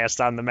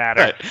unbiased on the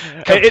matter. Right.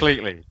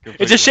 Completely.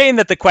 It's a shame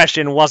that the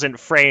question wasn't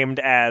framed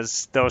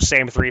as those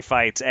same 3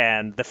 fights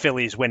and the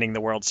Phillies winning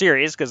the World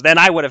Series, because then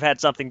I would have had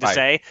something to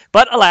say.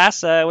 But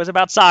alas, it was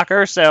about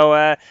soccer,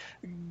 so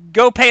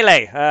go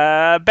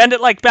Pele. Bend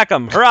it like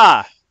Beckham.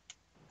 Hurrah!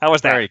 How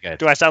was that? Very good.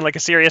 Do I sound like a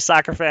serious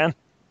soccer fan?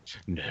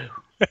 No.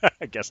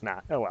 I guess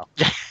not. Oh, well.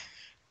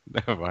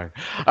 Never mind.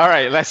 All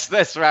right,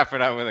 let's wrap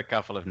it up with a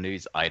couple of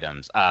news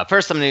items.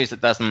 First, some news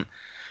that doesn't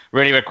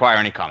really require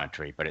any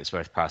commentary, but it's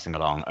worth passing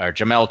along.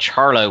 Jamel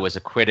Charlo was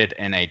acquitted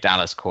in a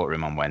Dallas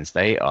courtroom on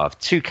Wednesday of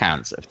 2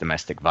 counts of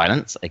domestic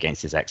violence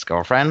against his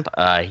ex-girlfriend.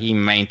 He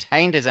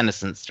maintained his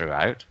innocence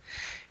throughout.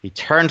 He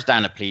turned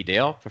down a plea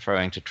deal,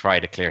 preferring to try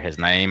to clear his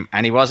name,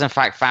 and he was in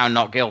fact found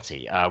not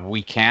guilty.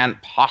 We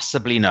can't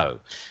possibly know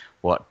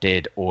what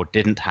did or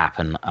didn't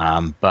happen,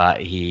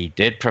 but he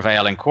did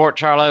prevail in court,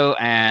 Charlo,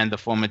 and the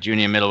former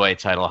junior middleweight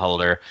title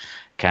holder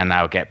can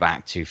now get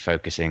back to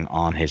focusing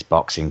on his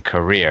boxing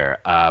career.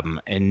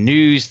 In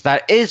news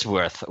that is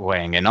worth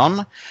weighing in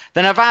on,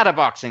 the Nevada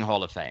Boxing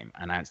Hall of Fame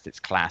announced its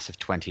class of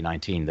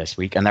 2019 this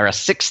week, and there are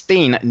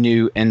 16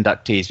 new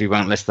inductees. We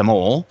won't list them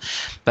all,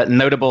 but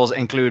notables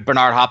include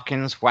Bernard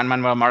Hopkins, Juan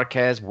Manuel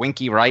Marquez,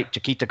 Winky Wright,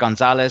 Chiquita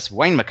Gonzalez,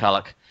 Wayne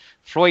McCulloch,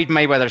 Floyd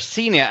Mayweather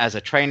Sr. as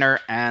a trainer,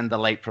 and the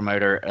late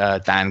promoter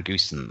Dan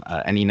Goosen.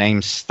 Any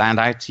names stand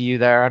out to you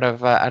there out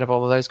of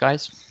all of those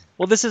guys?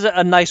 Well, this is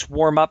a nice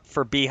warm-up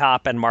for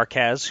B-Hop and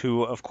Marquez,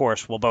 who, of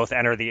course, will both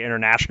enter the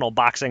International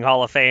Boxing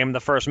Hall of Fame the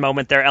first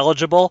moment they're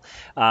eligible.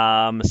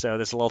 So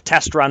this is a little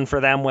test run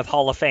for them with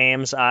Hall of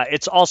Fames.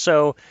 It's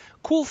also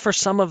cool for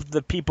some of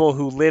the people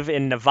who live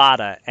in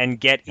Nevada and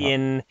get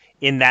in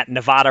that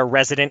Nevada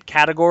resident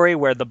category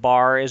where the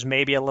bar is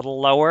maybe a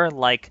little lower,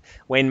 like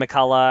Wayne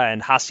McCullough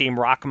and Hasim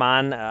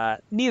Rahman,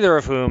 neither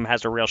of whom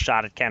has a real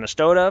shot at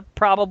Canastota,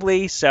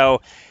 probably.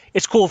 So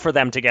it's cool for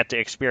them to get to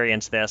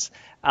experience this.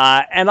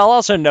 And I'll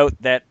also note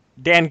that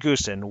Dan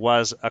Goosen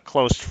was a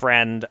close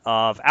friend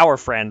of our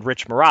friend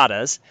Rich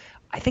Murata's.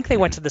 I think they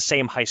went to the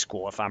same high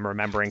school, if I'm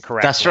remembering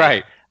correctly. That's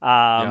right.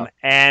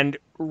 And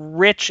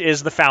Rich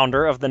is the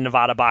founder of the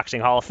Nevada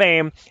Boxing Hall of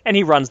Fame, and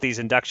he runs these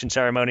induction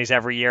ceremonies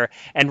every year.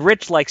 And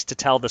Rich likes to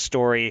tell the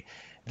story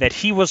that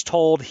he was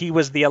told he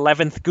was the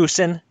 11th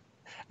Goosen,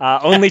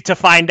 only to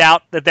find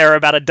out that there are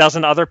about a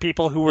dozen other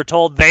people who were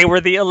told they were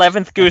the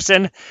 11th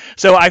Goosen.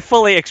 So I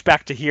fully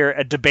expect to hear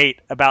a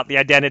debate about the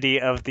identity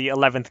of the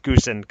 11th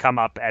Goosen come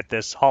up at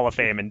this Hall of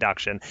Fame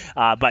induction.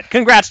 But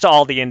congrats to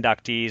all the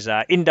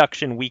inductees.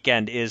 Induction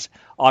weekend is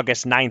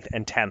August 9th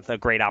and 10th, a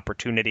great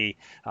opportunity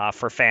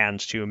for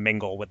fans to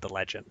mingle with the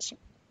legends.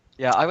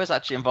 Yeah, I was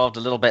actually involved a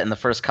little bit in the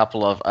first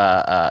couple of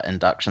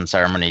induction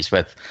ceremonies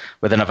with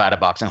the Nevada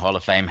Boxing Hall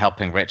of Fame,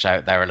 helping Rich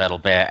out there a little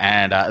bit,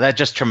 and they're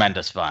just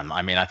tremendous fun.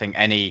 I mean, I think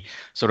any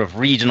sort of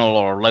regional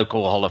or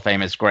local Hall of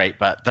Fame is great,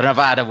 but the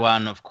Nevada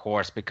one, of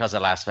course, because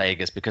of Las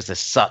Vegas, because there's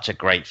such a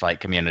great fight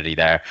community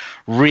there,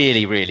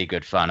 really, really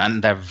good fun,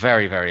 and they're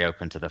very, very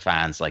open to the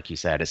fans. Like you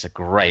said, it's a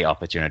great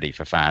opportunity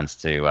for fans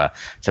to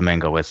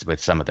mingle with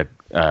some of the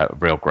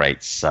real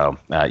greats. So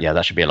yeah,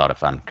 that should be a lot of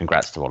fun.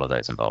 Congrats to all of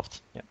those involved.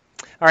 Yeah.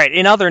 All right,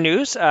 in other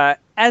news,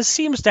 as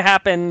seems to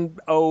happen,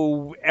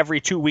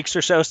 every 2 weeks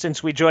or so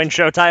since we joined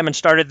Showtime and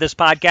started this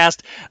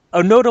podcast,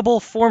 a notable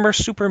former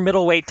super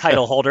middleweight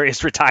title holder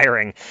is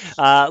retiring.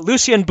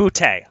 Lucien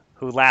Boutet,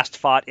 who last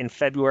fought in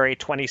February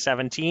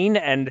 2017,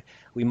 and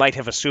we might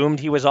have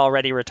assumed he was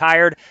already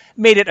retired,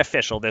 made it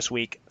official this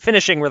week,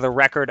 finishing with a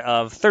record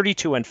of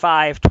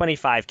 32-5,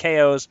 25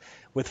 KOs,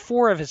 with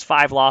 4 of his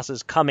 5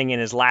 losses coming in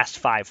his last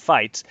 5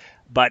 fights,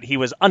 but he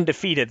was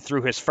undefeated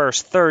through his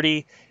first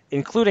 30,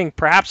 including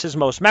perhaps his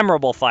most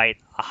memorable fight,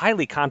 a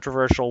highly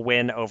controversial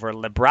win over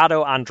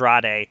Librado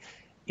Andrade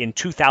in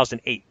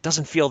 2008.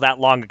 Doesn't feel that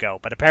long ago,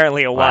 but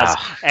apparently it was.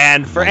 Wow.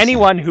 And for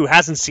anyone who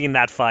hasn't seen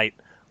that fight,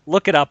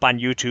 look it up on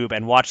YouTube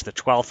and watch the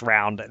 12th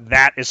round.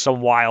 That is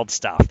some wild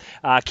stuff.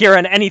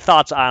 Kieran, any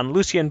thoughts on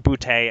Lucien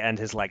Boutet and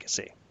his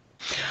legacy?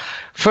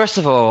 First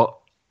of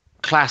all,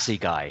 classy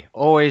guy,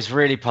 always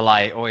really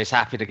polite, always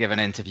happy to give an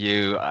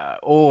interview,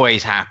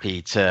 always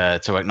happy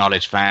to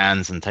acknowledge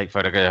fans and take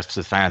photographs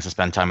with fans and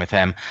spend time with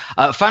him.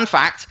 Fun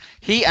fact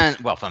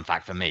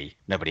for me,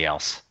 nobody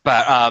else,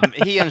 but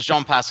he and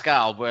Jean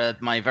Pascal were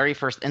my very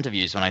first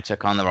interviews when I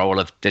took on the role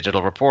of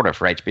digital reporter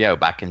for HBO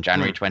back in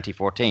January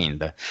 2014.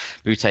 The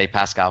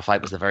Boutet-Pascal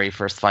fight was the very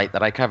first fight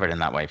that I covered in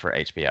that way for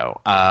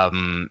HBO.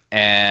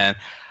 And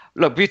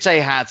look,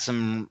 Boutet had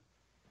some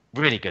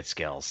really good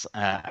skills,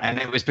 and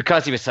it was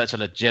because he was such a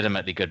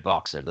legitimately good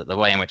boxer that the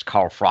way in which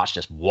Carl Froch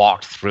just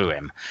walked through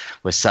him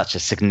was such a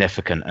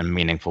significant and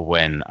meaningful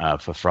win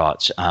for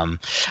Froch.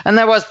 And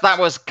that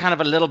was kind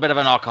of a little bit of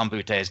a knock on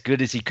Boutet. As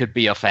good as he could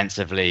be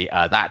offensively,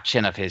 that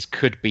chin of his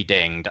could be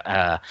dinged.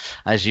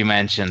 As you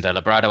mentioned,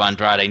 Librado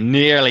Andrade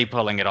nearly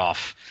pulling it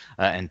off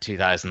in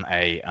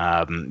 2008.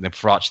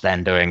 Froch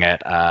then doing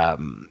it.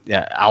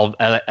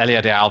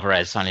 Elio de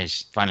Alvarez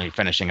finally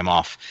finishing him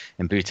off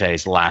in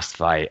Boutet's last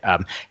fight.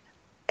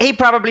 He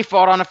probably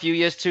fought on a few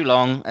years too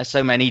long, as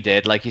so many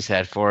did. Like you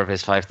said, 4 of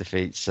his 5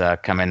 defeats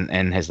coming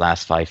in his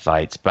last 5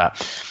 fights.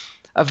 But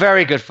a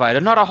very good fighter.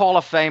 Not a Hall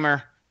of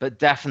Famer, but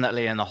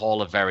definitely in the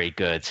Hall of Very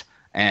Good,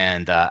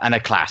 and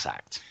a class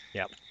act.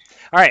 Yep.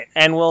 All right,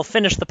 and we'll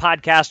finish the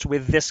podcast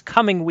with this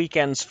coming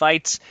weekend's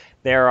fights.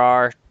 There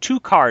are 2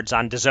 cards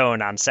on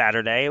DAZN on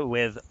Saturday,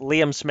 with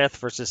Liam Smith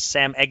versus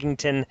Sam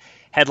Eggington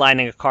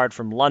headlining a card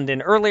from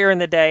London earlier in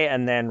the day,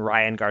 and then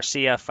Ryan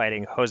Garcia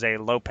fighting Jose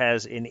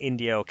Lopez in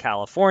Indio,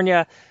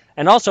 California.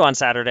 And also on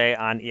Saturday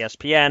on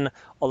ESPN,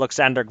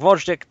 Oleksandr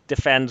Gvozdyk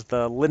defends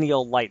the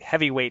lineal light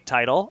heavyweight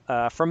title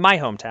from my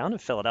hometown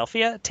of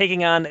Philadelphia,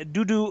 taking on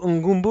Dudu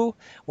Ngumbu,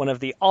 one of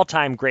the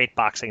all-time great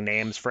boxing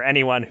names for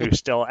anyone who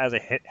still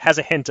has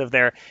a hint of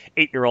their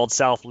 8-year-old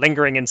self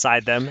lingering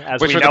inside them,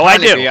 as which we know I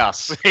do. Be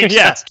us.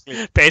 Exactly.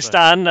 Yes, based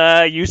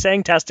on you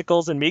saying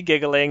testicles and me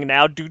giggling,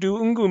 now Dudu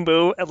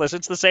Ngumbu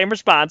elicits the same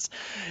response.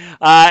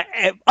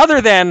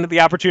 Other than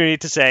the opportunity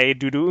to say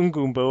Dudu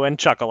Ngumbu and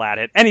chuckle at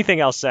it, anything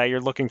else you're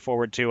looking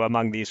forward to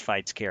among these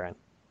fights, Kieran?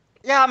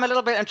 Yeah, I'm a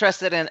little bit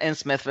interested in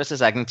Smith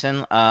versus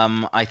Eggington.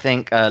 I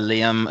think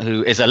Liam,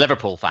 who is a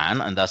Liverpool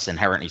fan and thus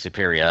inherently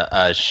superior,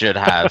 should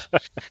have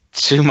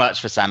too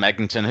much for Sam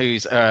Eggington,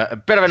 who's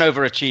a bit of an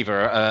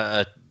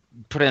overachiever,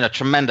 put in a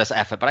tremendous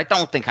effort, but I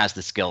don't think has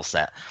the skill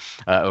set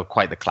or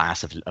quite the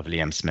class of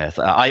Liam Smith.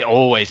 I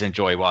always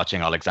enjoy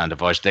watching Oleksandr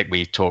Gvozdyk.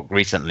 We talked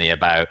recently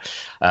about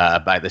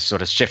this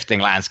sort of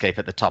shifting landscape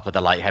at the top of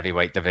the light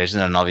heavyweight division,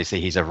 and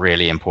obviously he's a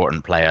really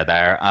important player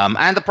there.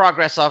 And the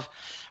progress of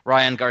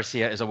Ryan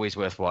Garcia is always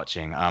worth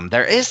watching.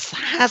 There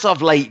has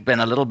of late been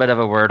a little bit of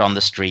a word on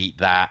the street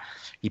that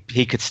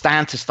he could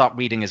stand to stop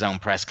reading his own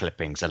press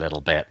clippings a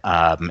little bit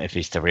if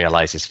he's to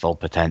realize his full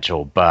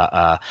potential.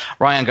 But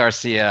Ryan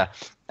Garcia,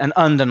 an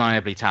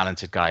undeniably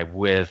talented guy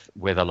with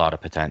a lot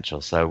of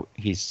potential. So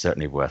he's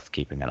certainly worth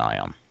keeping an eye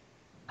on.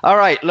 All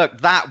right,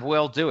 look, that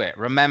will do it.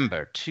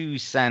 Remember to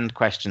send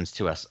questions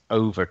to us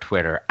over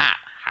Twitter at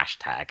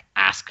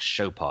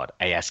 #AskShowPod,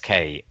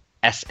 AskShowPod.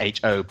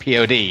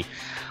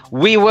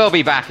 We will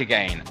be back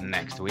again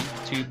next week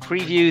to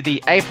preview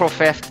the April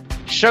 5th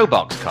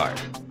Showbox card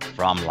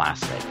from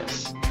Las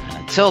Vegas. And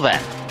until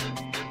then,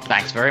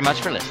 thanks very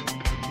much for listening.